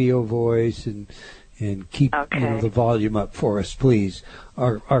radio voice and keep the volume up for us, please.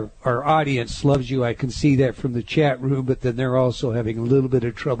 Our audience loves you. I can see that from the chat room, but then they're also having a little bit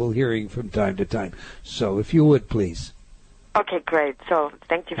of trouble hearing from time to time. So if you would, please. Okay, great. So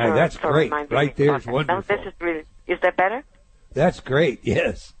thank you for that's great. reminding me. Right there is wonderful. This is really, is that better? That's great,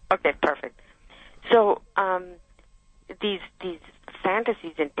 yes. Okay, perfect. So these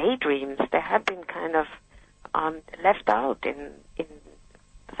fantasies and daydreams, they have been kind of left out in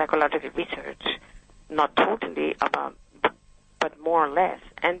psychological research, not totally, but more or less.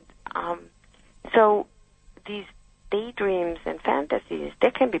 And so these daydreams and fantasies,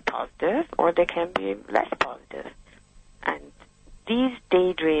 they can be positive or they can be less positive. And these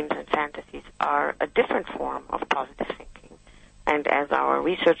daydreams and fantasies are a different form of positive thinking. And as our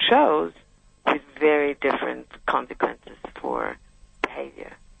research shows, with very different consequences for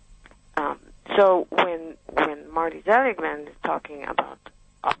behavior. So when Marty Seligman is talking about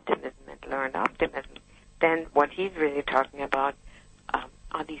optimism and learned optimism, then what he's really talking about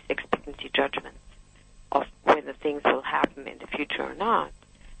are these expectancy judgments of whether things will happen in the future or not.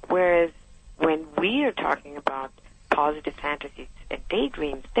 Whereas when we are talking about positive fantasies and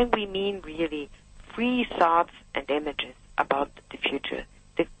daydreams, then we mean really free thoughts and images about the future,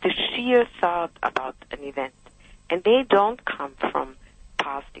 the sheer thought about an event. And they don't come from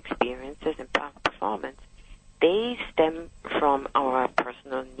past experiences and past performance. They stem from our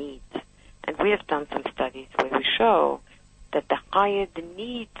personal needs. And we have done some studies where we show that the higher the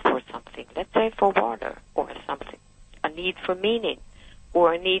need for something, let's say for water or something, a need for meaning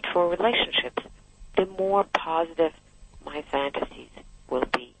or a need for relationships, the more positive my fantasies will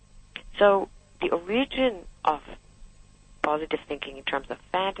be. So the origin of positive thinking in terms of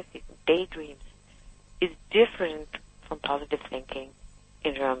fantasies and daydreams is different from positive thinking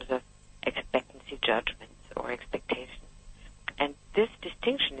in terms of expectancy judgments or expectations. And this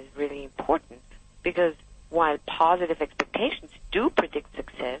distinction is really important because while positive expectations do predict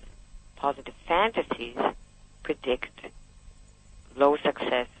success, positive fantasies predict low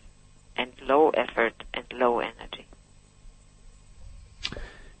success and low effort and low energy.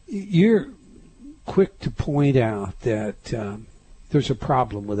 You're quick to point out that there's a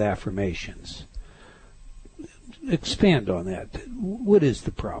problem with affirmations. Expand on that. What is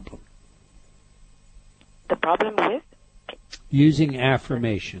the problem? The problem with? Using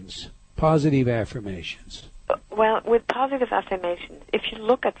affirmations, positive affirmations. Well, with positive affirmations, if you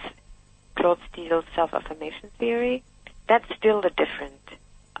look at Claude Steele's self-affirmation theory, that's still a different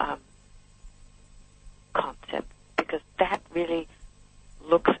concept because that really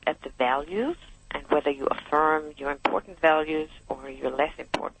looks at the values and whether you affirm your important values or your less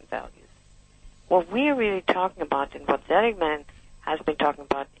important values. What we're really talking about and what Seligman has been talking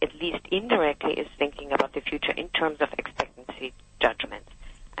about, at least indirectly, is thinking about the future in terms of expectancy judgments.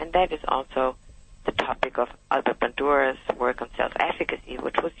 And that is also the topic of Albert Bandura's work on self-efficacy,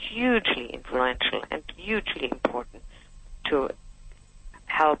 which was hugely influential and hugely important to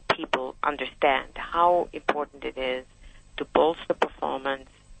help people understand how important it is to bolster performance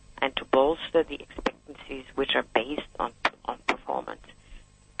and to bolster the expectancies which are based on performance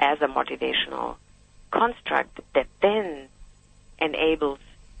as a motivational construct that then enables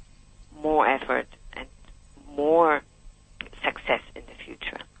more effort and more success in the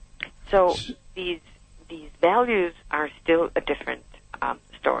future. So these values are still a different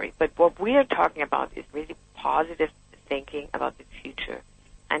story. But what we are talking about is really positive thinking about the future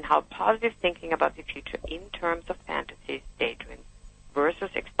and how positive thinking about the future in terms of fantasies, daydreams, versus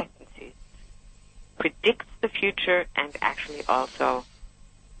expectancies predicts the future and actually also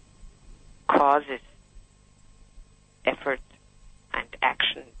causes effort and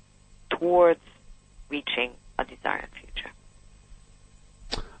action towards reaching a desired future.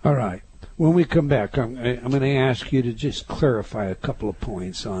 All right. When we come back, I'm going to ask you to just clarify a couple of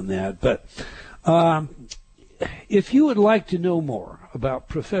points on that. But if you would like to know more about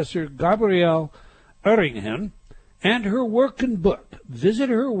Professor Gabrielle Oettingen and her work and book, visit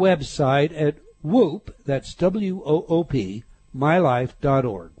her website at WOOP, that's W-O-O-P,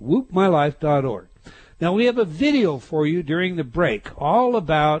 mylife.org, whoopmylife.org. Now, we have a video for you during the break all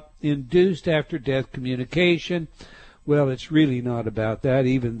about induced after-death communication. Well, it's really not about that,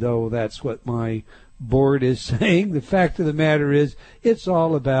 even though that's what my board is saying. The fact of the matter is, it's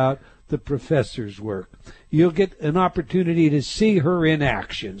all about the professor's work. You'll get an opportunity to see her in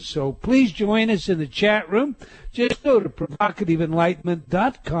action. So please join us in the chat room. Just go to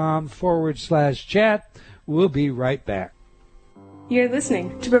provocativeenlightenment.com/chat. We'll be right back. You're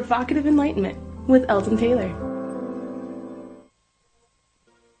listening to Provocative Enlightenment with Eldon Taylor.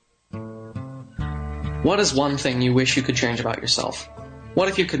 What is one thing you wish you could change about yourself? What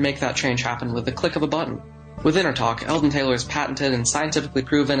if you could make that change happen with the click of a button? With InnerTalk, Eldon Taylor's patented and scientifically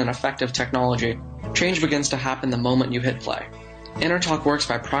proven and effective technology, change begins to happen the moment you hit play. InnerTalk works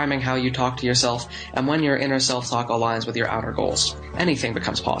by priming how you talk to yourself, and when your inner self-talk aligns with your outer goals, anything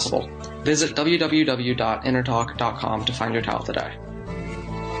becomes possible. Visit www.innertalk.com to find your tile today.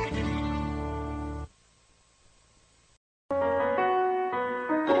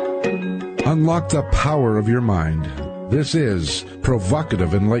 Unlock the power of your mind. This is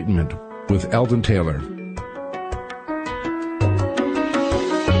Provocative Enlightenment with Eldon Taylor.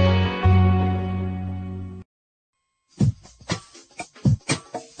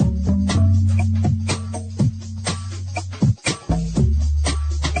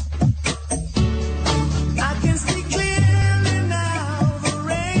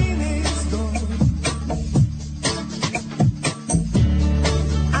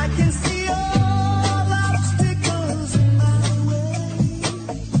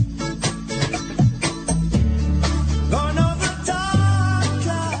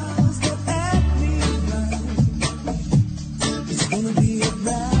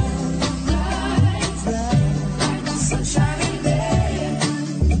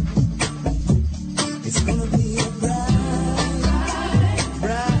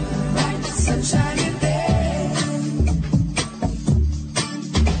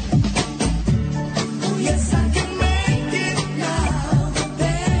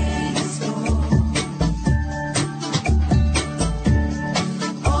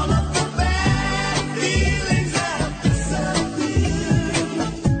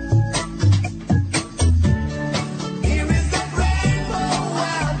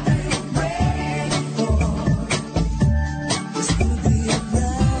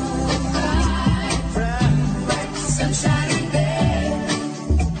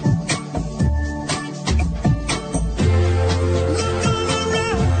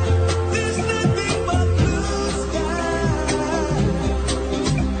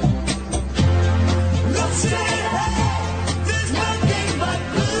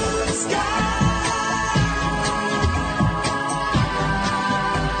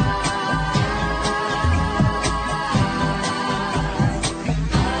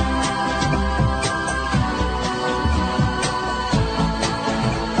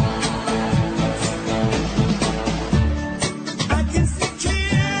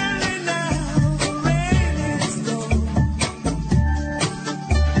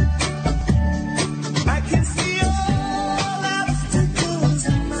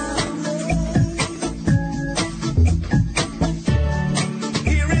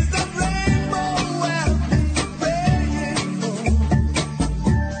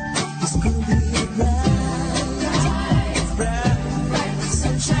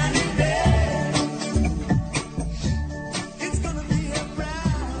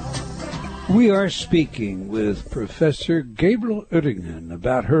 We are speaking with Professor Gabrielle Oettingen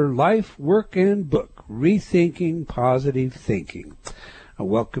about her life, work, and book, Rethinking Positive Thinking. I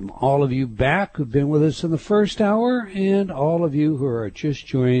welcome all of you back who've been with us in the first hour and all of you who are just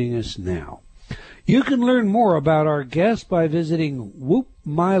joining us now. You can learn more about our guest by visiting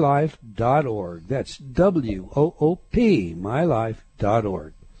whoopmylife.org. That's W-O-O-P,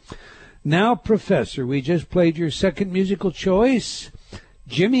 mylife.org. Now, Professor, we just played your second musical choice,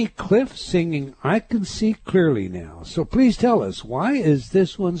 Jimmy Cliff singing I Can See Clearly Now. So please tell us, why is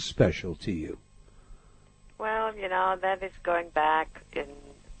this one special to you? Well, that is going back in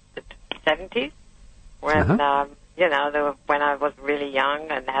the 70s when, when I was really young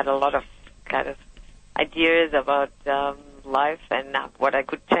and had a lot of kind of ideas about life and what I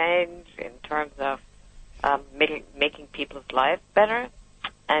could change in terms of making people's lives better.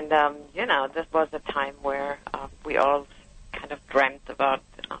 And, this was a time where we all kind of dreamt about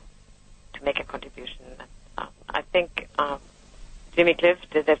to make a contribution. I think Jimmy Cliff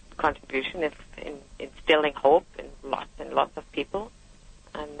did that contribution in instilling hope in lots of people.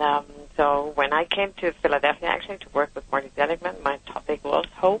 And so when I came to Philadelphia, actually, to work with Marty Seligman, my topic was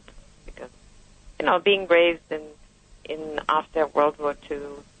hope, because, being raised in after World War II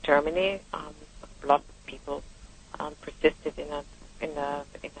Germany, lots of people persisted in an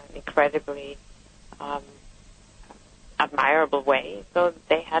incredibly admirable way. So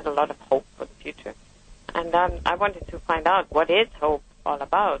they had a lot of hope for the future. And I wanted to find out what is hope all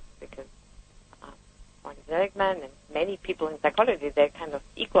about, because Marty Seligman and many people in psychology, they kind of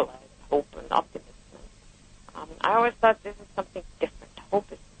equalize hope and optimism. I always thought this is something different.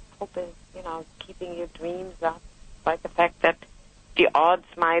 Hope is keeping your dreams up, despite the fact that the odds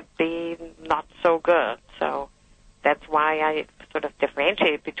might be not so good. So that's why I sort of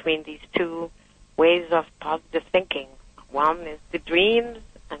differentiate between these two ways of positive thinking. One is the dreams,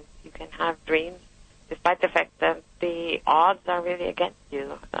 and you can have dreams despite the fact that the odds are really against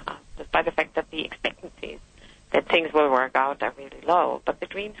you, despite the fact that the expectancies that things will work out are really low. But the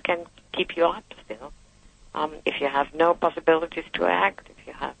dreams can keep you up still. If you have no possibilities to act,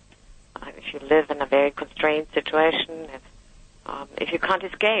 if you live in a very constrained situation, if you can't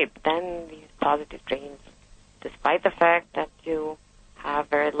escape, then these positive dreams, despite the fact that you have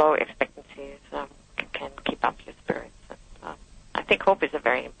very low expectancies, can keep up your spirits. And, I think hope is a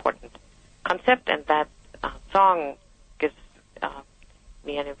very important concept, and that song gives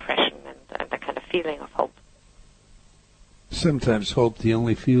me an impression and a kind of feeling of hope. Sometimes hope the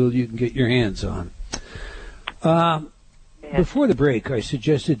only fuel you can get your hands on. Before the break, I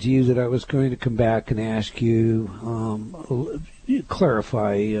suggested to you that I was going to come back and ask you,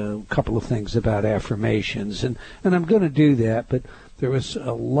 clarify a couple of things about affirmations, and I'm going to do that, but there was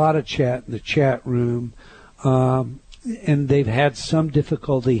a lot of chat in the chat room, and they've had some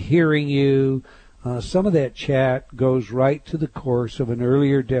difficulty hearing you. Some of that chat goes right to the course of an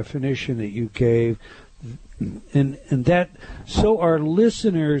earlier definition that you gave, and that, so our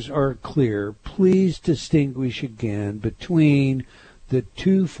listeners are clear, please distinguish again between the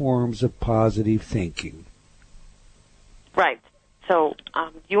two forms of positive thinking. Right. So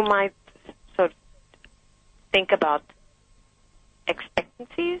you might sort of think about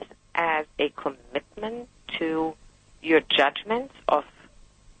expectancies as a commitment to your judgments of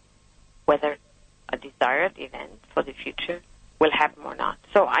whether a desired event for the future will happen or not.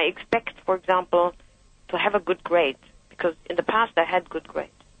 So I expect, for example, to have a good grade, because in the past I had good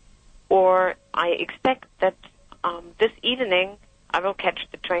grades. Or I expect that this evening I will catch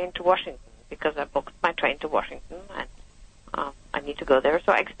the train to Washington, because I booked my train to Washington and I need to go there,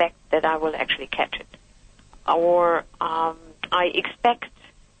 so I expect that I will actually catch it. Or I expect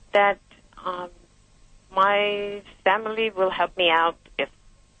that my family will help me out if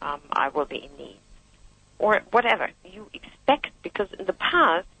I will be in need. Or whatever. You expect, because in the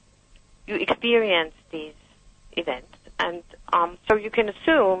past you experienced these events, and so you can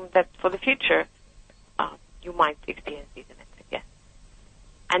assume that for the future you might experience these events again.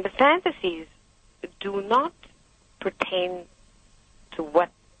 And the fantasies do not pertain to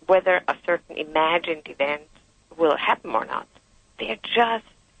whether a certain imagined event will happen or not. They're just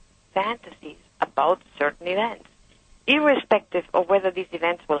fantasies about certain events, irrespective of whether these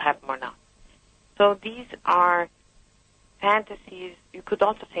events will happen or not. So these are fantasies, you could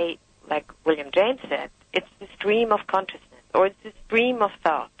also say, like William James said, it's the stream of consciousness, or it's the stream of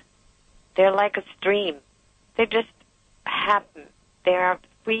thought. They're like a stream. They just happen. They are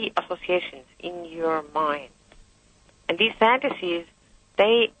free associations in your mind. And these fantasies,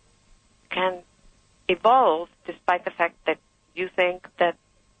 they can evolve despite the fact that you think that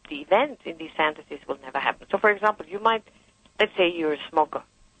the events in these fantasies will never happen. So, for example, you might, let's say you're a smoker,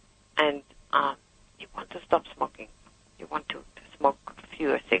 and you want to stop smoking. You want to smoke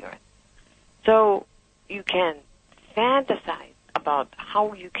fewer cigarettes. So you can fantasize about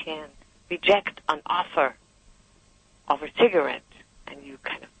how you can reject an offer of a cigarette, and you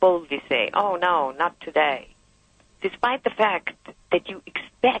kind of boldly say, oh, no, not today, despite the fact that you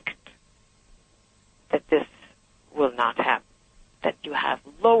expect that this will not happen, that you have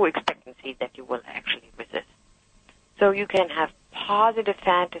low expectancy that you will actually resist. So you can have positive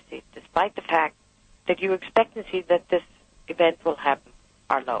fantasies despite the fact that your expectancy that this event will happen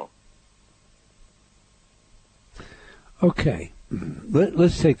are low. Okay,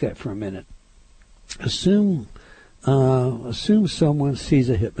 let's take that for a minute. Assume someone sees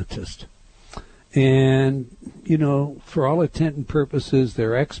a hypnotist, And, for all intent and purposes,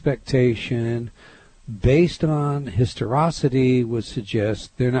 their expectation based on historicity would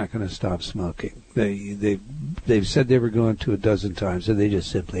suggest they're not going to stop smoking. They've said they were going to a dozen times, and they just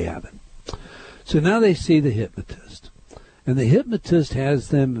simply haven't. So now they see the hypnotist. And the hypnotist has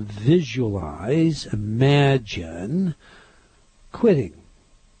them visualize, imagine quitting,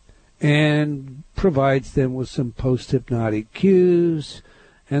 and provides them with some post-hypnotic cues,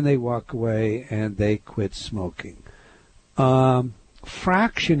 and they walk away and they quit smoking.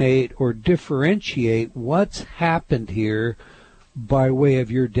 Fractionate or differentiate what's happened here by way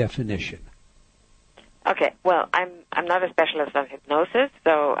of your definition. Okay, well, I'm not a specialist on hypnosis,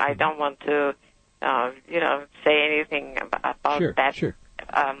 so I don't want to, say anything about that. Sure.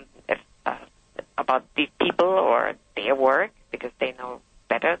 About these people or their work, because they know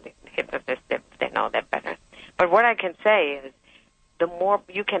better. The hypnotists, they know that better. But what I can say is, the more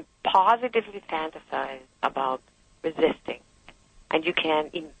you can positively fantasize about resisting, and you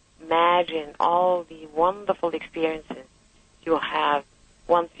can imagine all the wonderful experiences you'll have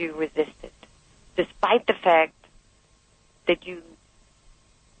once you resist it, despite the fact that you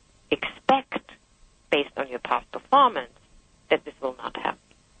expect, based on your past performance, that this will not happen.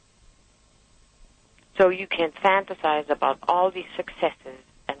 So you can fantasize about all the successes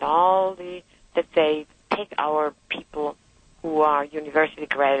and all the, let's say, take our people who are university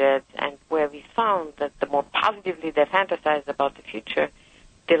graduates, and where we found that the more positively they fantasize about the future,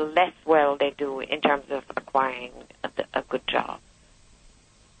 the less well they do in terms of acquiring a good job.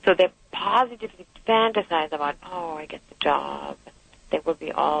 So they positively fantasize about, I get the job, they will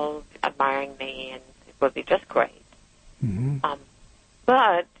be all admiring me, and it will be just great. Mm-hmm.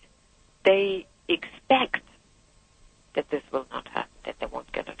 But they expect that this will not happen, that they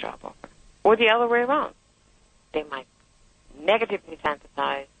won't get a job offer. Or the other way around. They might negatively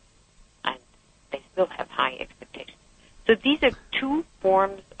fantasize, and they still have high expectations. So these are two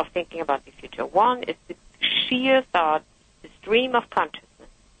forms of thinking about the future. One is the sheer thought, the stream of consciousness,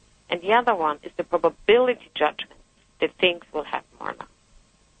 and the other one is the probability judgment that things will happen or not.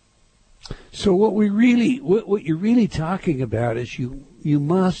 So what you're really talking about is you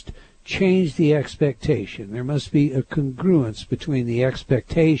must change the expectation. There must be a congruence between the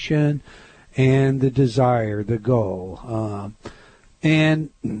expectation and the desire, the goal. And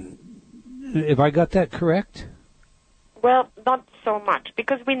have I got that correct? Well, not so much,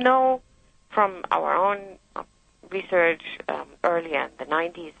 because we know from our own research earlier in the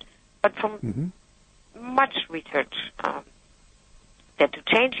 90s, but from much research, that to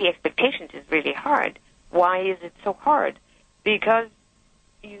change the expectations is really hard. Why is it so hard? Because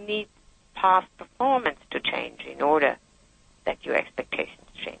you need past performance to change in order that your expectations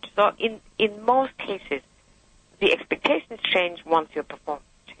change. So in most cases, the expectations change once your performance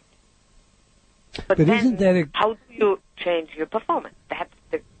changes. But then, isn't that how do you change your performance? That's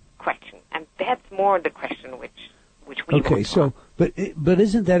the question, and that's more the question which we okay. So, but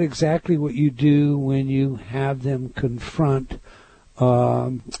isn't that exactly what you do when you have them confront,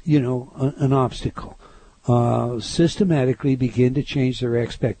 an obstacle? Systematically begin to change their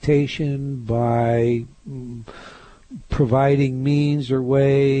expectation by providing means or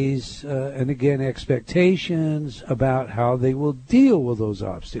ways, and again, expectations about how they will deal with those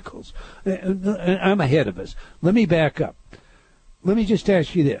obstacles. I'm ahead of us. Let me back up. Let me just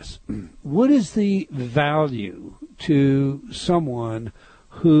ask you this. What is the value to someone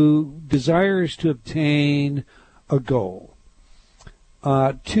who desires to obtain a goal,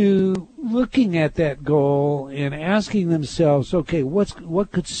 to looking at that goal and asking themselves, okay,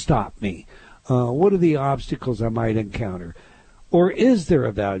 what could stop me? What are the obstacles I might encounter? Or is there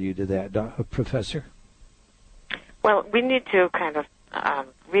a value to that, Professor? Well, we need to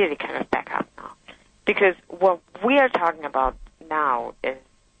really back up now. Because what we are talking about now is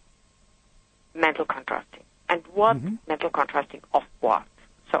mental contrasting. And what mental contrasting of what?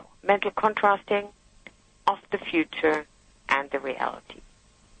 So, mental contrasting of the future and the reality.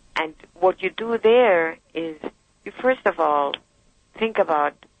 And what you do there is you first of all think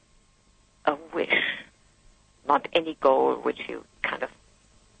about a wish, not any goal which you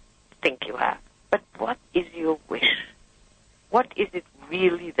think you have, but what is your wish? What is it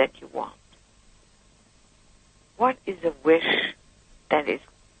really that you want? What is a wish that is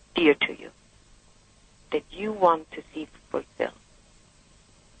dear to you, that you want to see fulfilled?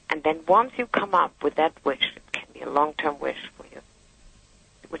 And then once you come up with that wish, it can be a long-term wish for you,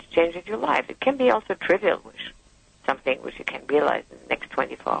 which changes your life. It can be also a trivial wish, something which you can realize in the next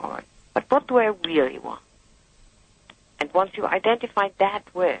 24 hours. But what do I really want? And once you identify that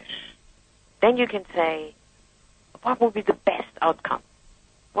wish, then you can say, what will be the best outcome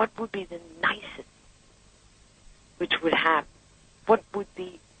what would be the nicest which would have, what would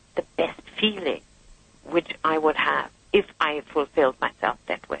be the best feeling which I would have if I fulfilled myself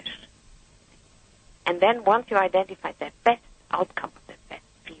that wish. And then once you identify that best outcome of that best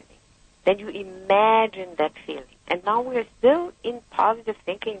feeling, then you imagine that feeling. And now we're still in positive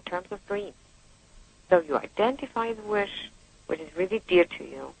thinking in terms of dreams. So you identify the wish, which is really dear to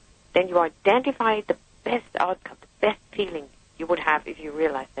you. Then you identify the best outcome, the best feeling you would have if you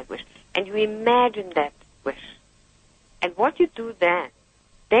realize that wish. And you imagine that wish. And what you do then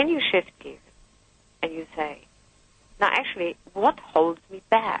you shift gears and you say, now actually, what holds me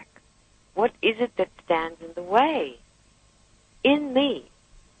back? What is it that stands in the way in me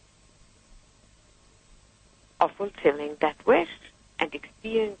of fulfilling that wish and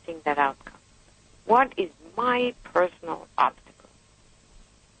experiencing that outcome? What is my personal obstacle?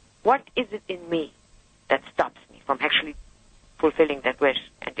 What is it in me that stops me from actually fulfilling that wish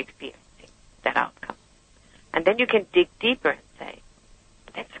and experiencing that outcome? And then you can dig deeper and say,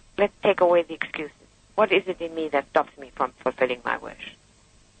 let's take away the excuses. What is it in me that stops me from fulfilling my wish?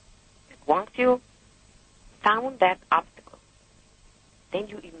 And once you found that obstacle, then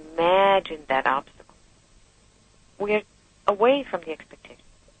you imagine that obstacle. We're away from the expectation.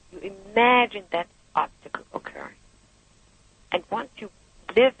 You imagine that obstacle occurring. And once you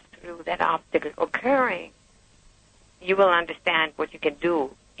live through that obstacle occurring, you will understand what you can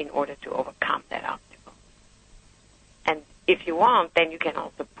do in order to overcome that obstacle. And if you want, then you can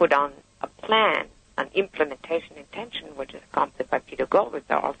also put on a plan, an implementation intention, which is accomplished by Peter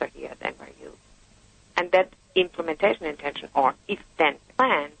Goldwitz, also here at NYU. And that implementation intention, or if-then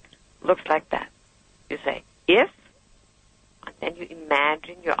plan, looks like that. You say, if, and then you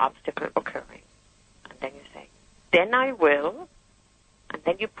imagine your obstacle occurring. And then you say, then I will, and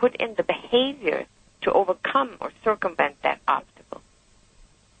then you put in the behavior to overcome or circumvent that obstacle.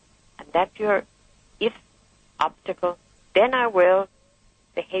 And that's your if obstacle, then I will,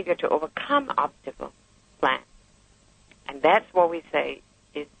 behavior to overcome obstacle plan. And that's what we say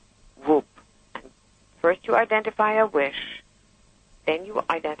is WHOOP. And first you identify a wish, then you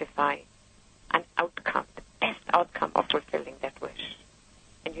identify an outcome, the best outcome of fulfilling that wish.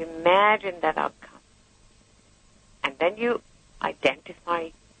 And you imagine that outcome. And then you identify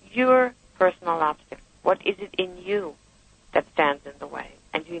your personal obstacle. What is it in you that stands in the way?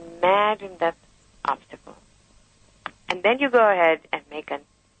 And you imagine that obstacle. And then you go ahead and make an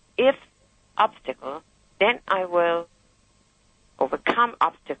if obstacle, then I will overcome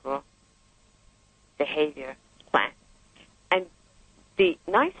obstacle behavior plan. And the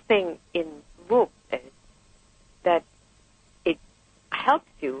nice thing in WHOOP is that it helps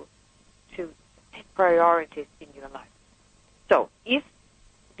you to set priorities in your life. So if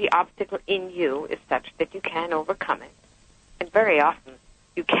the obstacle in you is such that you can overcome it, and very often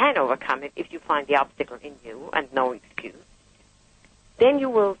you can overcome it if you find the obstacle in you and no excuse, then you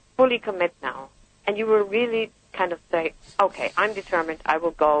will fully commit now, and you will really kind of say, okay, I'm determined, I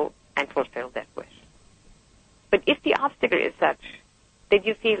will go and fulfill that wish. But if the obstacle is such that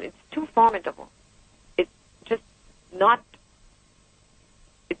you feel it's too formidable, it's just not,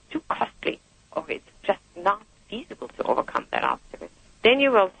 it's too costly, or it's just not feasible to overcome that obstacle, then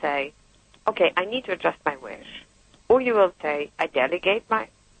you will say, okay, I need to adjust my wish. Or you will say, I delegate my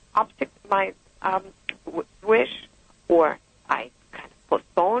wish, or I kind of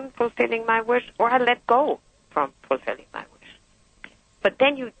postpone fulfilling my wish, or I let go from fulfilling my wish. But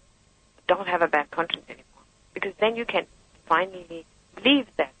then you don't have a bad conscience anymore, because then you can finally leave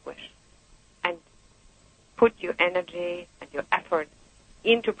that wish and put your energy and your effort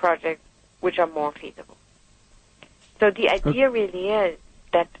into projects which are more feasible. So the idea really is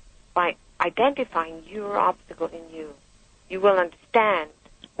that by identifying your obstacle in you, you will understand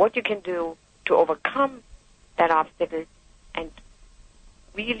what you can do to overcome that obstacle and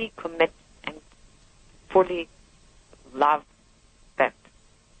really commit and fully love that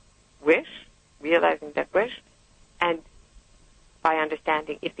wish, realizing that wish, and by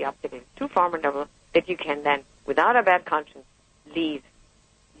understanding if the obstacle is too formidable, that you can then, without a bad conscience, leave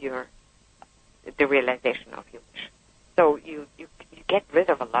the realization of your wish. So you get rid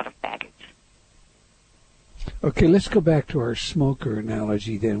of a lot of baggage. Okay, let's go back to our smoker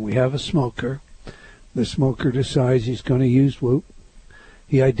analogy then. We have a smoker. The smoker decides he's going to use WHOOP.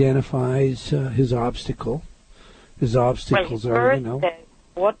 He identifies his obstacle. His obstacles are, says,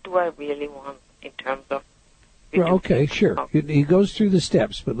 what do I really want in terms of... Well, okay, sure. He goes through the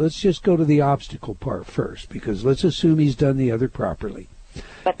steps, but let's just go to the obstacle part first, because let's assume he's done the other properly.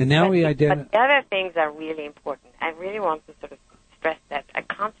 But the other things are really important. I really want to sort of stress that. I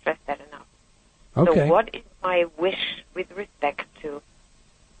can't stress that enough. Okay. So what is my wish with respect to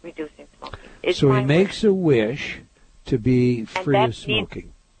reducing smoking. It's so he my makes wish. a wish to be free that of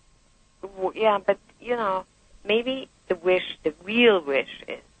smoking. Yeah, but, maybe the real wish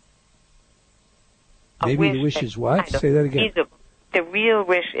is... Maybe the wish is what? Say that again. Feasible. The real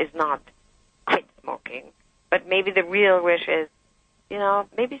wish is not quit smoking, but maybe the real wish is,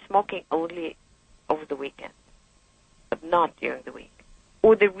 maybe smoking only over the weekend, but not during the week.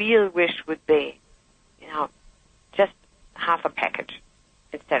 Or the real wish would be, just half a package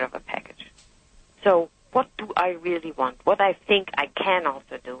instead of a package. So what do I really want? What I think I can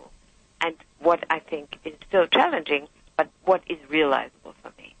also do, and what I think is still challenging, but what is realizable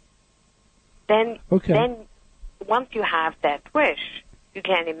for me. Then once you have that wish, you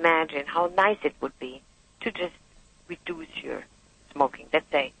can imagine how nice it would be to just reduce your smoking. Let's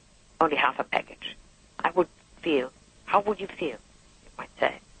say only half a package. How would you feel? You might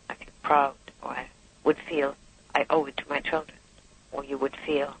say, I feel proud, or I would feel I owe it to my children. Or you would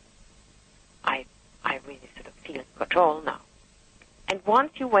feel, I really sort of feel in control now. And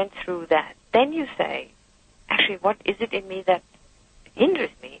once you went through that, then you say, actually, what is it in me that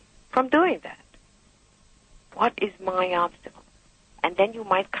hinders me from doing that? What is my obstacle? And then you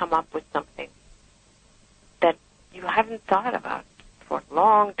might come up with something that you haven't thought about for a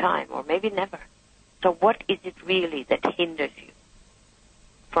long time, or maybe never. So what is it really that hinders you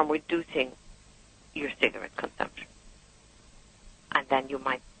from reducing your cigarette consumption? And then you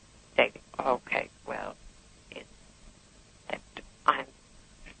might say, okay, well, it's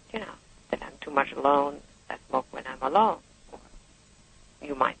that I'm too much alone. I smoke when I'm alone. Or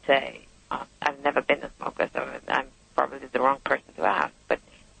you might say, I've never been a smoker, so I'm probably the wrong person to ask. But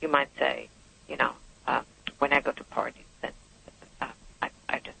you might say, when I go to parties, then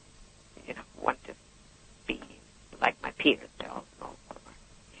I just, want to be like my peers. They all smoke.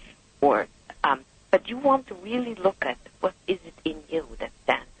 Or but you want to really look at what is it in you that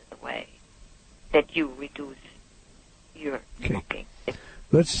stands in the way that you reduce your smoking.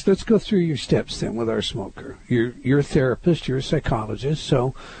 Let's go through your steps then with our smoker. You're a therapist, you're a psychologist,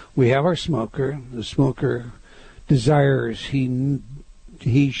 so we have our smoker. The smoker desires,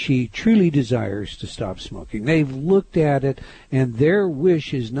 she truly desires to stop smoking. They've looked at it, and their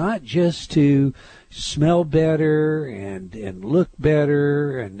wish is not just to smell better and look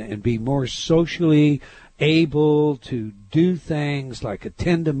better and be more socially able to do things like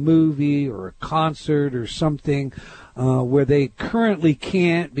attend a movie or a concert or something where they currently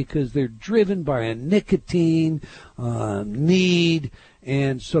can't because they're driven by a nicotine need.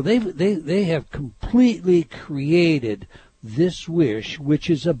 And so they have completely created this wish, which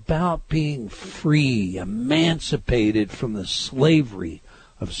is about being free, emancipated from the slavery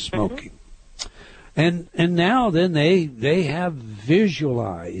of smoking. Mm-hmm. And now then they have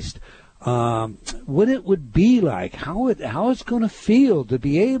visualized what it would be like, how it's going to feel to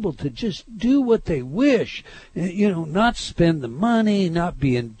be able to just do what they wish, not spend the money, not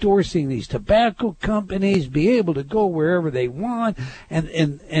be endorsing these tobacco companies, be able to go wherever they want,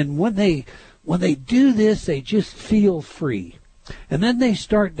 and when they do this, they just feel free. And then they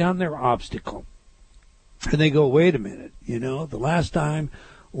start down their obstacle, and they go, wait a minute, the last time.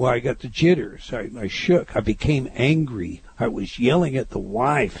 Well, I got the jitters. I shook. I became angry. I was yelling at the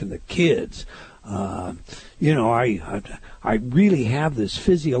wife and the kids. I really have this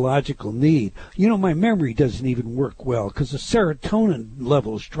physiological need. My memory doesn't even work well because the serotonin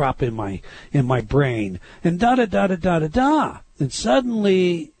levels drop in my brain. And da-da-da-da-da-da-da. And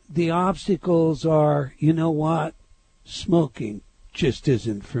suddenly the obstacles are, what? Smoking just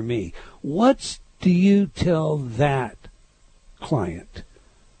isn't for me. What do you tell that client?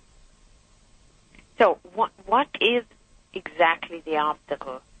 So what is exactly the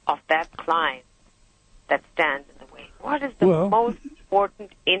obstacle of that client that stands in the way? What is the most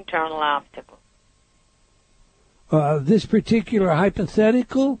important internal obstacle? This particular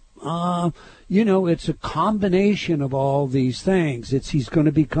hypothetical, it's a combination of all these things. She going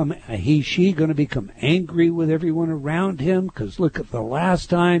to become angry with everyone around him because look at the last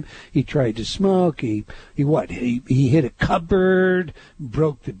time he tried to smoke. He hit a cupboard,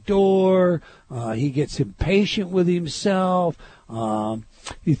 broke the door. He gets impatient with himself.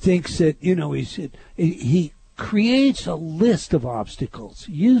 He thinks that he creates a list of obstacles.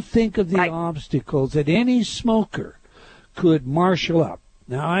 You think of the obstacles that any smoker could marshal up.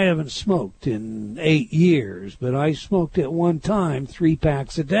 Now, I haven't smoked in 8 years, but I smoked at one time 3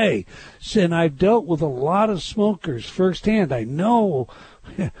 packs a day. And I've dealt with a lot of smokers firsthand. I know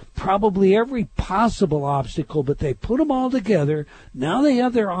probably every possible obstacle, but they put them all together. Now they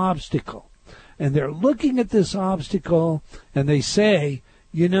have their obstacle. And they're looking at this obstacle, and they say,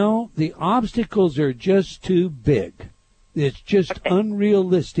 the obstacles are just too big. It's just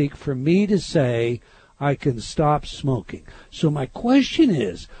unrealistic for me to say I can stop smoking. So my question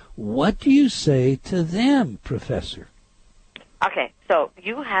is, what do you say to them, Professor? Okay, so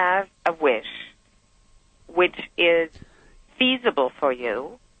you have a wish which is feasible for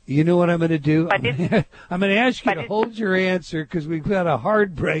you. You know what I'm going to do? But I'm going to ask you to hold your answer because we've got a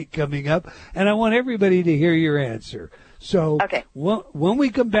hard break coming up, and I want everybody to hear your answer. So when we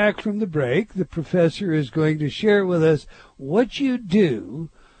come back from the break, the professor is going to share with us what you do,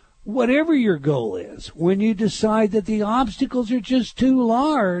 whatever your goal is, when you decide that the obstacles are just too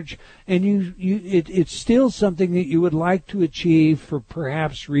large and it's still something that you would like to achieve for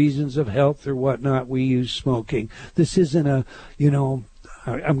perhaps reasons of health or whatnot. We use smoking. This isn't a,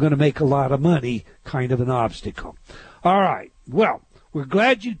 I'm going to make a lot of money kind of an obstacle. All right. Well, we're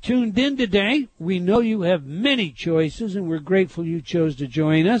glad you tuned in today. We know you have many choices, and we're grateful you chose to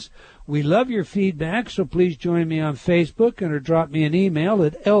join us. We love your feedback, so please join me on Facebook or drop me an email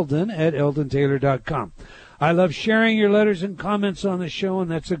at eldon@eldontaylor.com. I love sharing your letters and comments on the show, and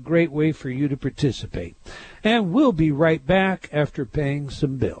that's a great way for you to participate. And we'll be right back after paying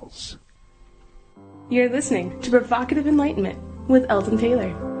some bills. You're listening to Provocative Enlightenment with Eldon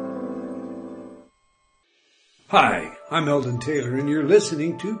Taylor. Hi, I'm Eldon Taylor, and you're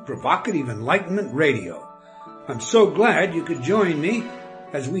listening to Provocative Enlightenment Radio. I'm so glad you could join me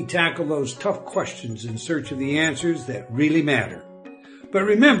as we tackle those tough questions in search of the answers that really matter. But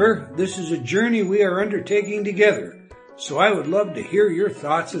remember, this is a journey we are undertaking together, so I would love to hear your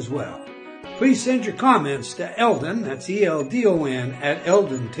thoughts as well. Please send your comments to Eldon, that's ELDON, at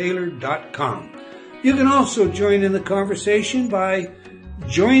eldontaylor.com. You can also join in the conversation by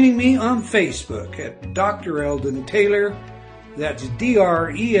joining me on Facebook at Dr. Eldon Taylor, that's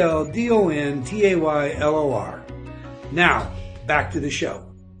DRELDONTAYLOR. Now, back to the show.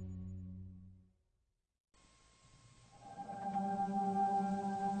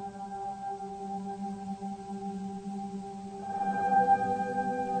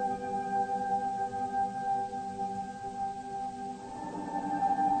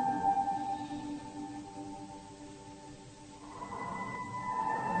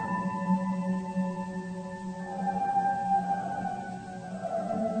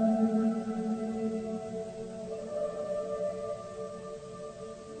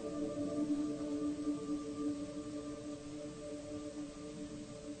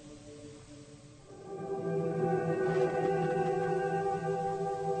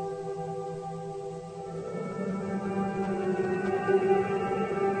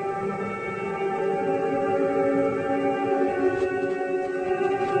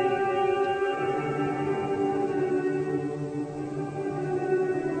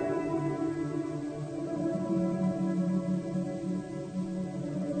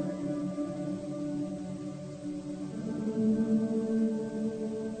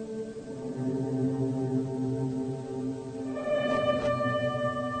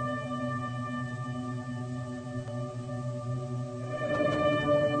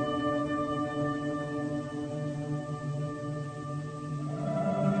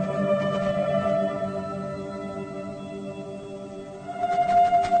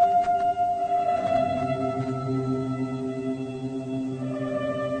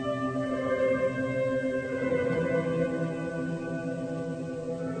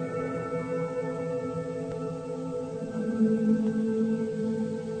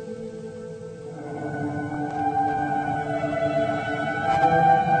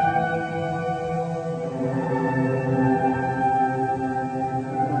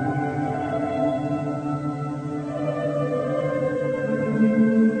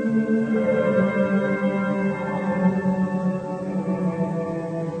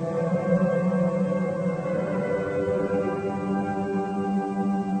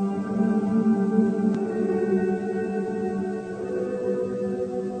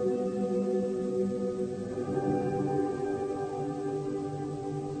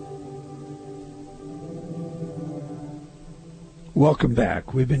 Welcome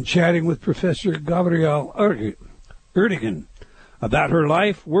back. We've been chatting with Professor Gabrielle Erdogan about her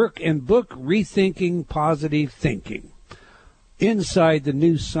life, work, and book, Rethinking Positive Thinking, Inside the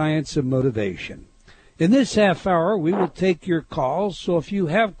New Science of Motivation. In this half hour, we will take your calls, so if you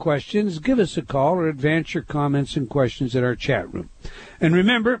have questions, give us a call or advance your comments and questions in our chat room. And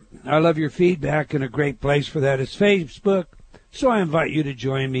remember, I love your feedback, and a great place for that is Facebook, so I invite you to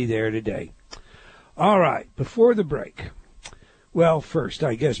join me there today. All right, before the break. Well, first,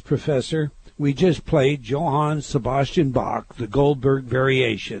 I guess, Professor, we just played Johann Sebastian Bach, the Goldberg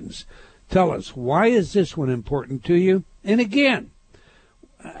Variations. Tell us, why is this one important to you? And again,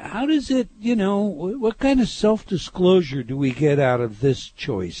 how does it, what kind of self-disclosure do we get out of this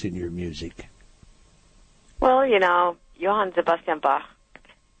choice in your music? Well, Johann Sebastian Bach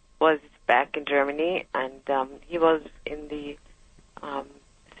was back in Germany, and he was in the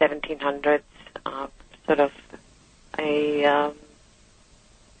 1700s, sort of a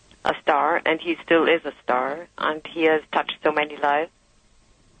star, and he still is a star, and he has touched so many lives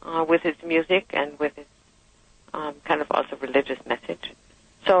with his music and with his kind of also religious message.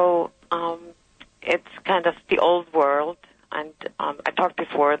 So it's kind of the old world, and I talked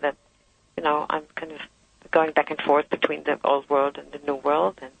before that, I'm kind of going back and forth between the old world and the new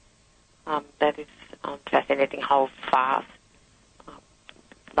world, and that is fascinating how fast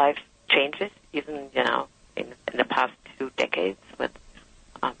life changes, even, in the past 2 decades with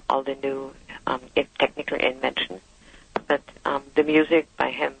all the new technical inventions. But the music by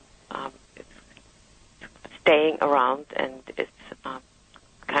him is staying around, and it's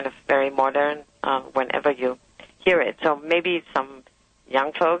kind of very modern whenever you hear it. So maybe some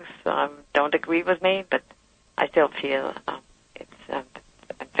young folks don't agree with me, but I still feel it's a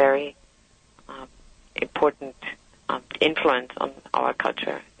very important influence on our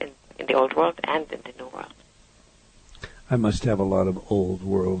culture in the old world and in the new world. I must have a lot of old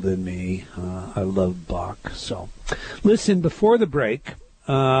world in me. I love Bach. So, listen, before the break,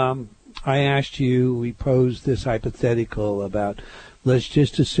 I asked you, we posed this hypothetical about, let's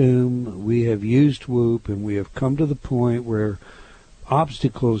just assume we have used WOOP and we have come to the point where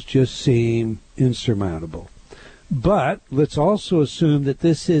obstacles just seem insurmountable. But let's also assume that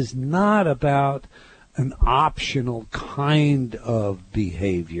this is not about an optional kind of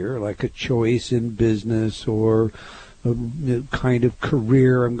behavior, like a choice in business or a kind of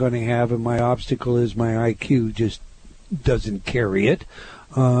career I'm going to have, and my obstacle is my IQ just doesn't carry it.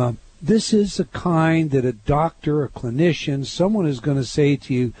 This is a kind that a doctor, a clinician, someone is going to say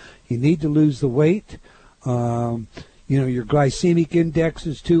to you, you need to lose the weight. Your glycemic index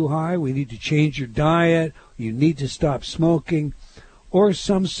is too high. We need to change your diet. You need to stop smoking, or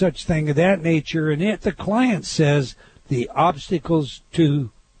some such thing of that nature. And if the client says the obstacle's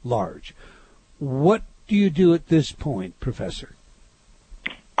too large, what do you do at this point, Professor?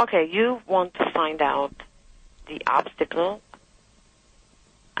 Okay, you want to find out the obstacle,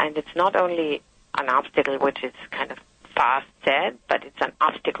 and it's not only an obstacle which is kind of fast said, but it's an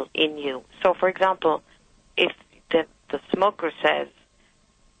obstacle in you. So, for example, if the smoker says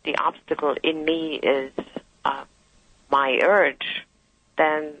the obstacle in me is my urge,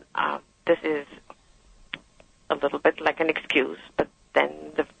 then this is a little bit like an excuse, but then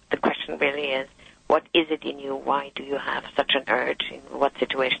the question really is, what is it in you? Why do you have such an urge? In what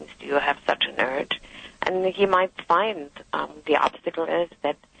situations do you have such an urge? And he might find the obstacle is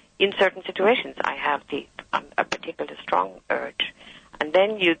that in certain situations I have a particularly strong urge. And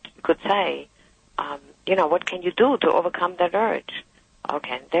then you could say, what can you do to overcome that urge?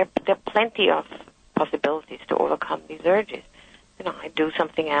 Okay, there are plenty of possibilities to overcome these urges. I do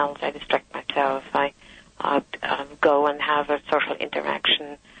something else. I distract myself. I go and have a social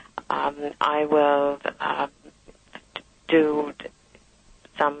interaction. I will do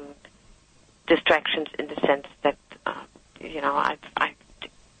some distractions in the sense that, I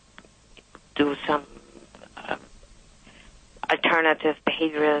do some alternative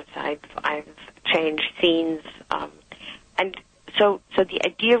behaviors. I've changed scenes. And so the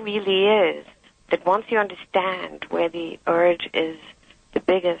idea really is that once you understand where the urge is the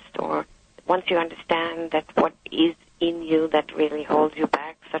biggest, or once you understand that what is in you that really holds you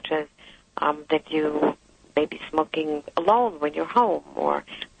back, such as that you may be smoking alone when you're home, or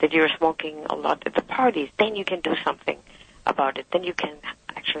that you're smoking a lot at the parties, then you can do something about it. Then you can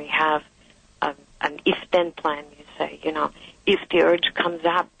actually have an if-then plan. You say, if the urge comes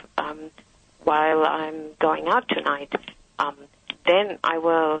up while I'm going out tonight, then I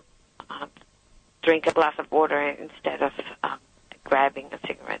will drink a glass of water instead of grabbing a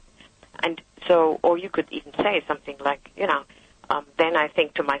cigarette. And so, or you could even say something like, then I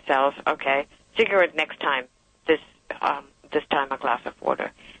think to myself, okay, cigarette next time, this time a glass of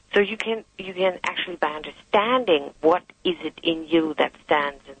water. So you can actually, by understanding what is it in you that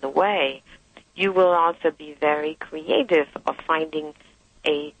stands in the way, you will also be very creative of finding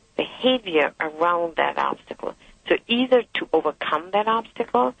a behavior around that obstacle. So either to overcome that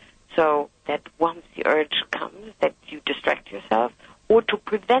obstacle, so that once the urge comes, that you distract yourself, or to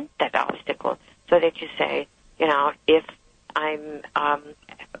prevent that obstacle, so that you say, if I'm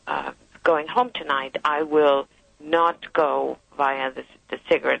going home tonight, I will not go via the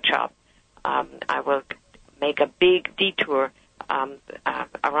cigarette shop. I will make a big detour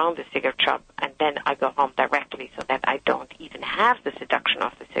around the cigarette shop, and then I go home directly so that I don't even have the seduction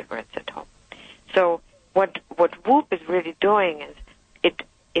of the cigarettes at home. So what Whoop is really doing is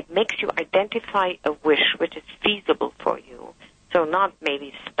it makes you identify a wish which is feasible for you. So not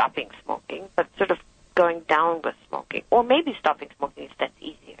maybe stopping smoking, but sort of going down with smoking, or maybe stopping smoking if that's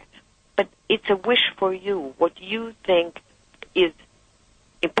easier. But it's a wish for you, what you think is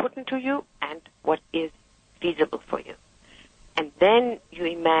important to you and what is feasible for you. And then you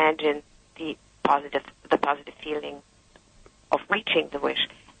imagine the positive feeling of reaching the wish.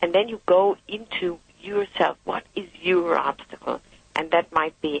 And then you go into yourself. What is your obstacle? And that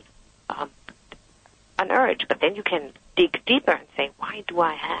might be an urge. But then you can dig deeper and say, why do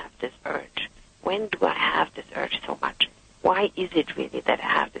I have this urge? When do I have this urge so much? Why is it really that I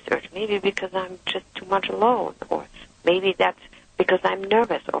have this urge? Maybe because I'm just too much alone, or maybe that's because I'm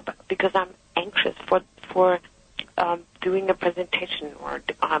nervous, or because I'm anxious for doing a presentation, or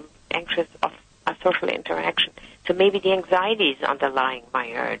I'm anxious of a social interaction. So maybe the anxiety is underlying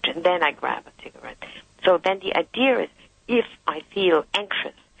my urge, and then I grab a cigarette. So then the idea is, if I feel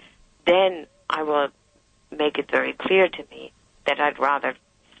anxious, then I will make it very clear to me that I'd rather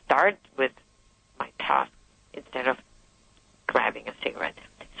start with my task instead of grabbing a cigarette.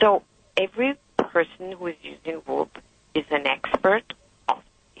 So every person who is using Whoop is an expert of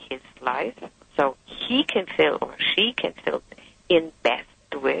his life. So he can fill, or she can fill, in best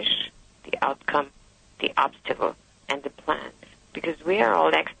the wish, the outcome, the obstacle, and the plan. Because we are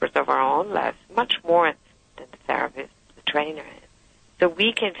all experts of our own lives, much more than the therapist, the trainer is. So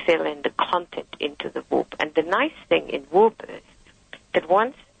we can fill in the content into the Whoop. And the nice thing in Whoop is that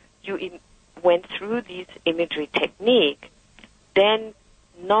once you went through these imagery technique, then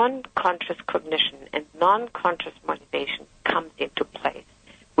non-conscious cognition and non-conscious motivation comes into place,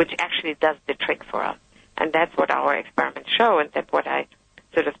 which actually does the trick for us. And that's what our experiments show, and that's what I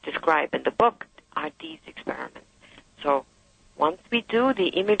sort of describe in the book, are these experiments. So once we do the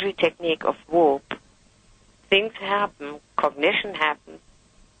imagery technique of Whoop, things happen, cognition happens,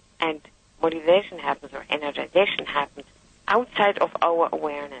 and motivation happens, or energization happens outside of our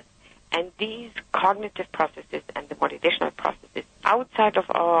awareness. And these cognitive processes and the motivational processes outside of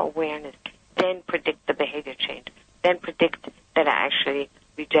our awareness then predict the behavior change, then predict that I actually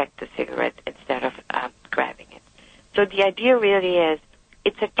reject the cigarette instead of grabbing it. So the idea really is,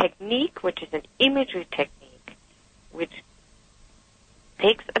 it's a technique which is an imagery technique which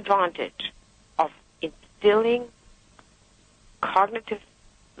takes advantage of instilling cognitive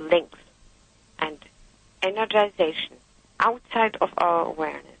links and energization outside of our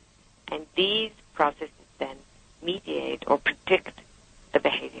awareness. And these processes then mediate or predict the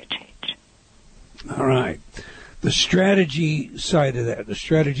behavior change. All right. The strategy side of that, the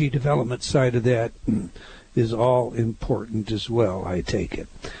strategy development side of that is all important as well, I take it.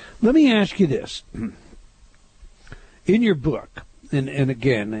 Let me ask you this. In your book, and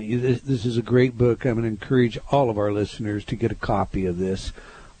again, this is a great book. I'm going to encourage all of our listeners to get a copy of this.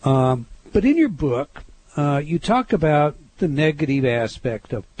 But in your book, you talk about the negative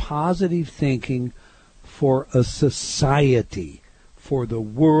aspect of positive thinking for a society, for the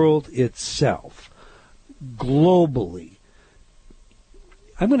world itself, globally.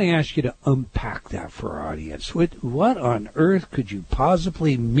 I'm going to ask you to unpack that for our audience. What on earth could you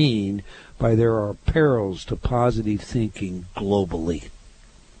possibly mean by there are perils to positive thinking globally?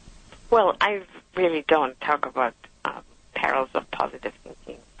 Well, I really don't talk about perils of positive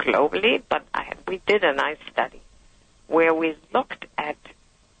thinking globally, but we did a nice study where we looked at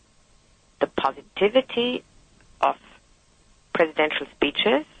the positivity of presidential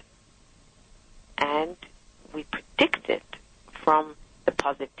speeches, and we predicted from the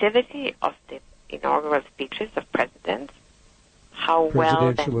positivity of the inaugural speeches of presidents how well...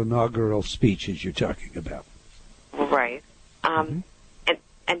 Presidential inaugural speeches you're talking about. Right. And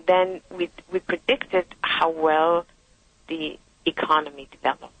then we predicted how well the economy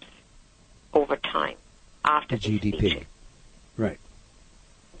develops over time after the GDP. Speeches. Right.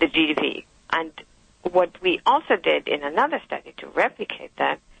 The GDP. And what we also did in another study to replicate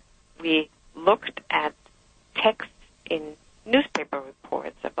that, we looked at texts in newspaper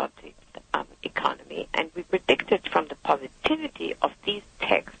reports about the economy, and we predicted from the positivity of these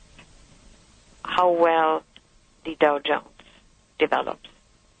texts how well the Dow Jones develops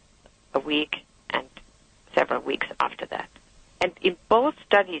a week and several weeks after that. And in both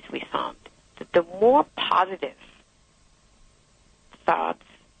studies we found that the more positive thoughts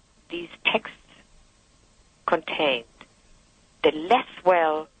these texts contained, the less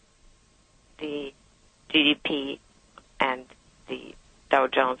well the GDP and the Dow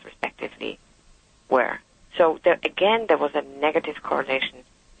Jones, respectively, were. So there was a negative correlation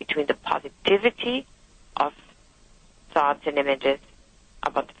between the positivity of thoughts and images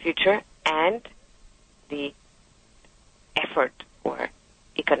about the future and the effort or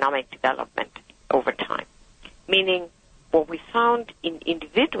economic development over time. Meaning, what we found in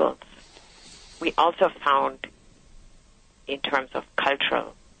individuals, we also found in terms of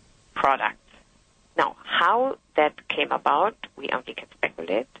cultural products. Now, how that came about, we only can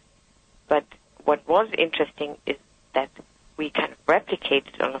speculate. But what was interesting is that we kind of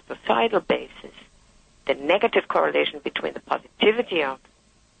replicated on a societal basis the negative correlation between the positivity of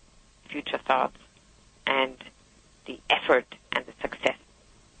future thoughts and the effort and the success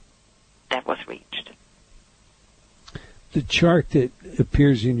that was reached. The chart that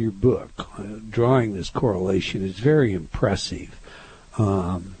appears in your book, drawing this correlation, is very impressive.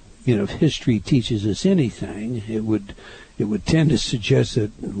 If history teaches us anything, it would tend to suggest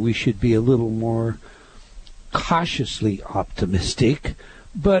that we should be a little more cautiously optimistic.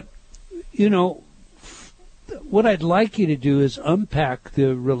 But, what I'd like you to do is unpack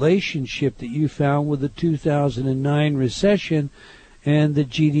the relationship that you found with the 2009 recession and the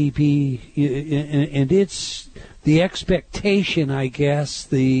GDP, and it's the expectation, I guess,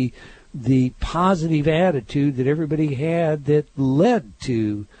 the positive attitude that everybody had that led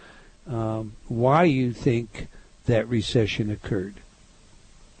to why you think that recession occurred.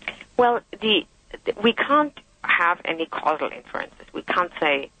 Well, we can't have any causal inferences. We can't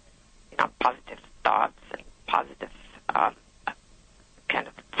say, positive thoughts and positive kind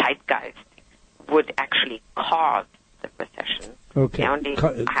of zeitgeist would actually cause the recession. Okay. We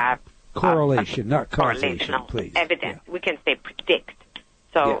only have correlation, not causation, please. Evidence. Yeah. We can say predict.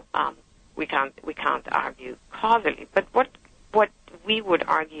 So we can't argue causally. But what we would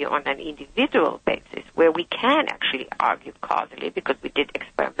argue on an individual basis, where we can actually argue causally, because we did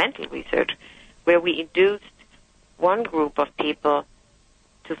experimental research, where we induced one group of people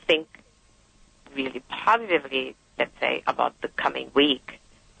to think really positively, let's say, about the coming week,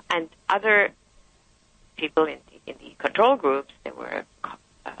 and other people in the control groups, they were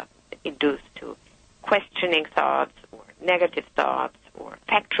induced to questioning thoughts or negative thoughts or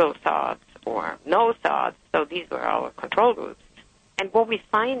factual thoughts or no thoughts. So these were our control groups. And what we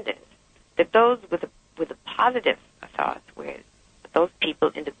find is that those with a positive thoughts, where those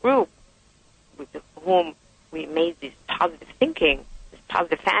people in the group with whom we made this positive thinking, this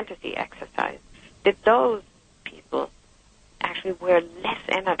positive fantasy exercise, that those people actually were less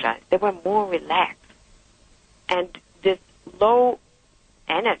energized. They were more relaxed. And this low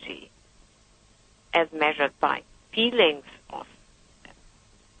energy, as measured by feelings of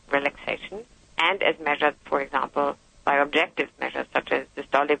relaxation, and as measured, for example, by objective measures such as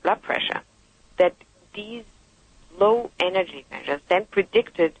systolic blood pressure, that these low energy measures then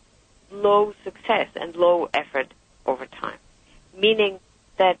predicted low success and low effort over time. Meaning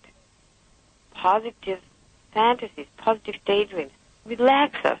that positive fantasies, positive daydreams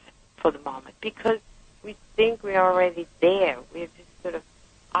relax us for the moment, because we think we're already there. We're just sort of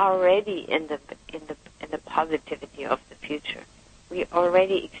already in the positivity of the future. We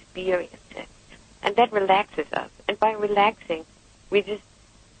already experience it, and that relaxes us. And by relaxing, we just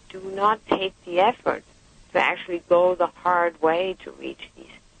do not take the effort to actually go the hard way to reach these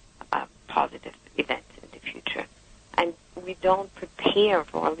positive events in the future. And we don't prepare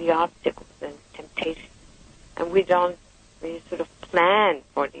for all the obstacles and temptations, and we sort of plan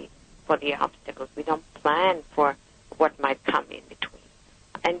for the obstacles. We don't plan for what might come in between.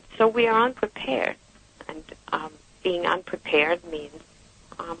 And so we are unprepared. And being unprepared means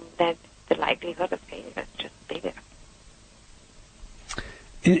that the likelihood of failure is just bigger.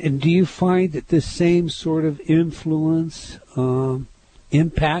 And do you find that this same sort of influence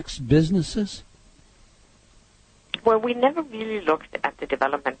impacts businesses? Well, we never really looked at the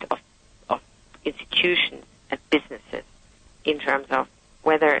development of institutions and businesses in terms of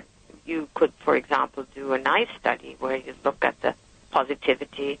whether you could, for example, do a nice study where you look at the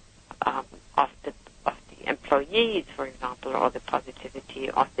positivity of the employees, for example, or the positivity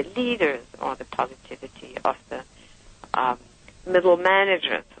of the leaders, or the positivity of the middle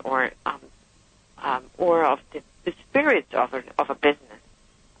managers, or of the spirits of a business,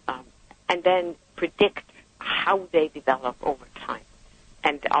 and then predict how they develop over time.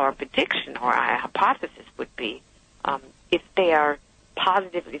 And our prediction or our hypothesis would be if they are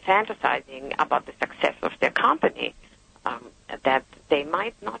positively fantasizing about the success of their company, that they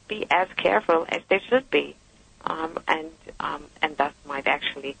might not be as careful as they should be, and thus might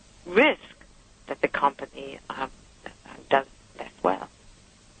actually risk that the company does less well.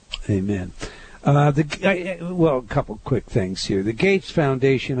 Amen. A couple quick things here. The Gates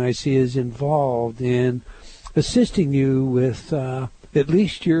Foundation, I see, is involved in assisting you with at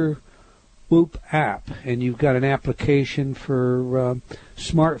least your Whoop app, and you've got an application for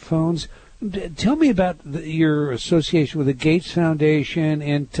smartphones. Tell me about your association with the Gates Foundation,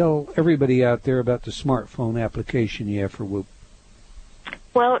 and tell everybody out there about the smartphone application you have for Whoop.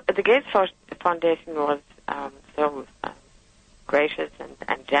 Well, the Gates Foundation was so gracious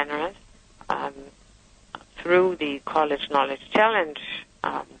and generous through the College Knowledge Challenge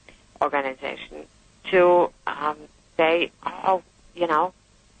organization to say, oh, you know,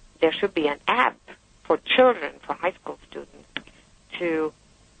 there should be an app for children, for high school students, to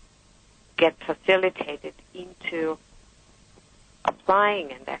get facilitated into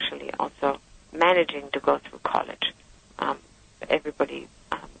applying and actually also managing to go through college. Everybody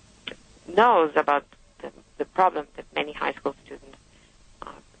knows about the problem that many high school students,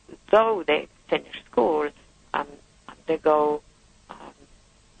 though they finish school, they go,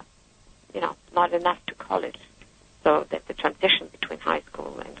 not enough to college. So that the transition between high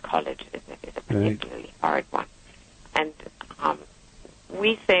school and college is a particularly hard one. And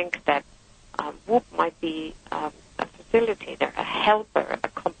we think that Whoop might be a facilitator, a helper, a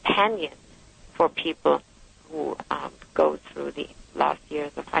companion for people who go through the last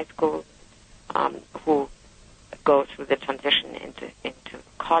years of high school, who go through the transition into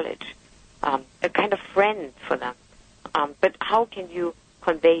college, a kind of friend for them. But how can you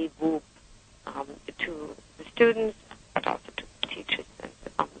convey Whoop to the students, but also to teachers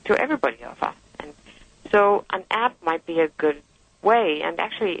and to everybody of us? And so an app might be a good way. And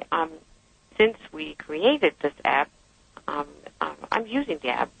actually, since we created this app, I'm using the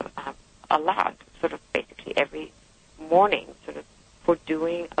app a lot, sort of basically every morning, sort of for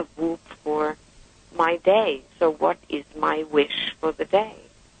doing a Whoop for my day. So what is my wish for the day?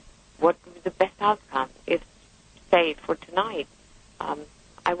 What is the best outcome? If, say, for tonight,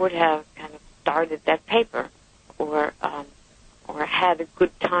 I would have kind of started that paper or had a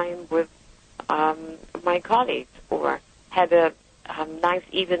good time with my colleagues or had a nice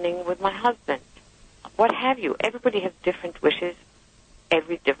evening with my husband. What have you? Everybody has different wishes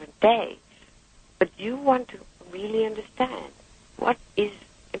every different day. But you want to really understand what is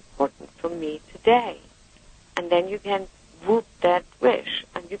important for me today. And then you can Whoop that wish.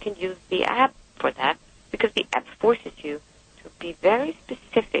 And you can use the app for that because the app forces you to be very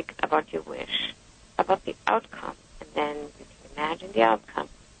specific about your wish, about the outcome. And then you can imagine the outcome.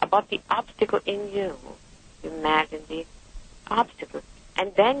 About the obstacle in you, you imagine the obstacle.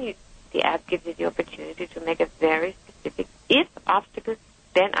 And then the app gives you the opportunity to make a very specific, if obstacle,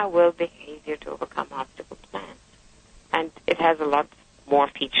 then I will behavior to overcome obstacle plan. And it has a lot more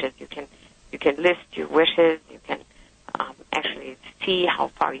features. You can list your wishes. You can actually see how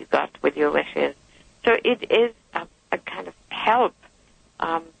far you got with your wishes. So it is a kind of help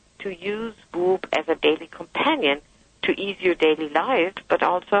to use Whoop as a daily companion to ease your daily life, but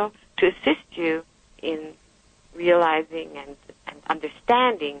also to assist you in realizing and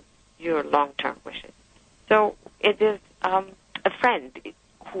understanding your long-term wishes. So it is a friend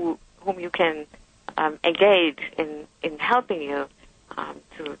whom you can engage in helping you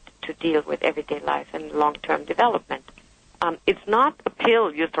to deal with everyday life and long-term development. It's not a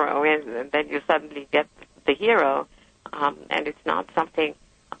pill you throw in and then you suddenly get the hero, and it's not something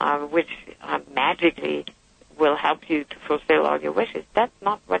which magically will help you to fulfill all your wishes. That's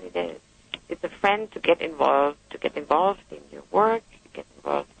not what it is. It's a friend to get involved in your work, to get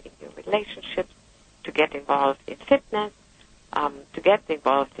involved in your relationships, to get involved in fitness, to get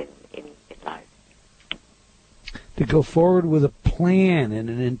involved in life. To go forward with a plan and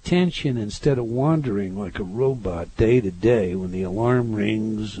an intention instead of wandering like a robot day to day when the alarm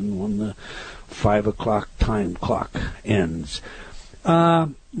rings and when the 5 o'clock time clock ends.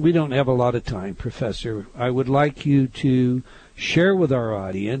 We don't have a lot of time, Professor. I would like you to share with our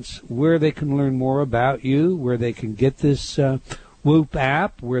audience where they can learn more about you, where they can get this Whoop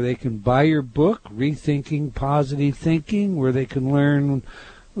app, where they can buy your book, Rethinking Positive Thinking, where they can learn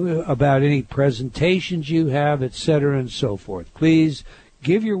about any presentations you have, etc., and so forth. Please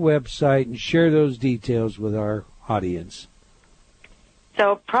give your website and share those details with our audience.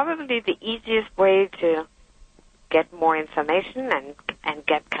 So probably the easiest way to get more information and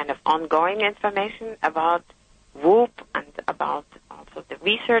get kind of ongoing information about Whoop and about also the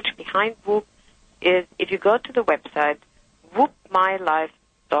research behind Whoop is if you go to the website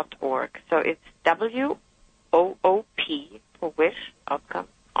whoopmylife.org. So it's WOOP for wish, outcome,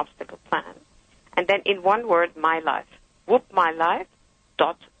 obstacle, plan. And then in one word, my life.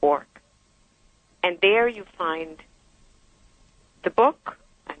 whoopmylife.org. And there you find the book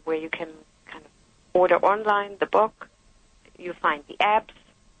and where you can kind of order online the book. You find the apps.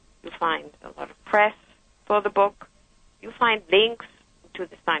 You find a lot of press for the book. You find links to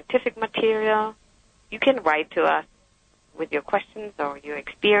the scientific material. You can write to us with your questions or your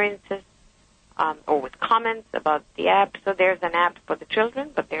experiences, or with comments about the app. So there's an app for the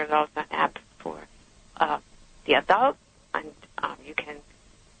children, but there's also an app for the adults, and you can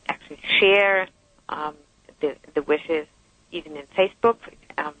actually share the wishes even in Facebook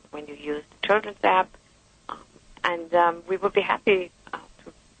when you use the children's app. And we will be happy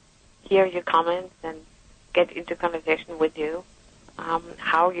to hear your comments and get into conversation with you,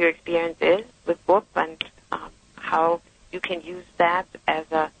 how your experience is with book, and how you can use that as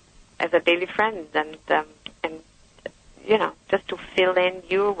a daily friend, and just to fill in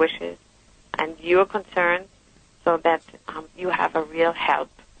your wishes and your concerns, so that you have a real help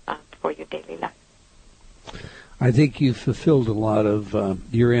for your daily life. I think you've fulfilled a lot of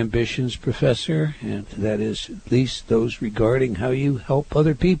your ambitions, Professor, and that is at least those regarding how you help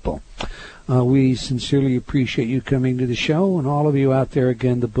other people. We sincerely appreciate you coming to the show, and all of you out there.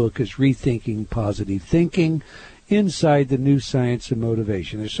 Again, the book is Rethinking Positive Thinking, Inside the New Science of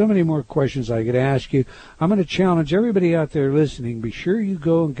Motivation. There's so many more questions I could ask you. I'm going to challenge everybody out there listening. Be sure you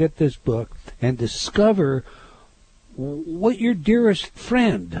go and get this book and discover what your dearest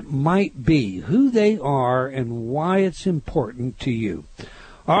friend might be, who they are, and why it's important to you.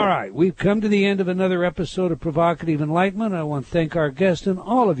 All right, we've come to the end of another episode of Provocative Enlightenment. I want to thank our guest and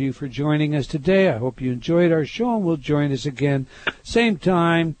all of you for joining us today. I hope you enjoyed our show, and will join us again same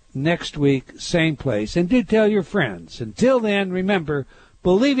time next week, same place. And do tell your friends. Until then, remember,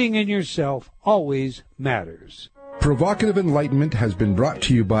 believing in yourself always matters. Provocative Enlightenment has been brought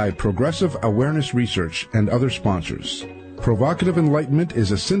to you by Progressive Awareness Research and other sponsors. Provocative Enlightenment is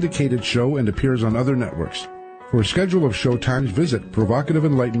a syndicated show and appears on other networks. For a schedule of show times, visit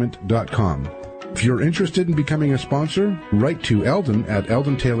provocativeenlightenment.com. If you're interested in becoming a sponsor, write to Eldon at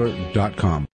eldontaylor.com.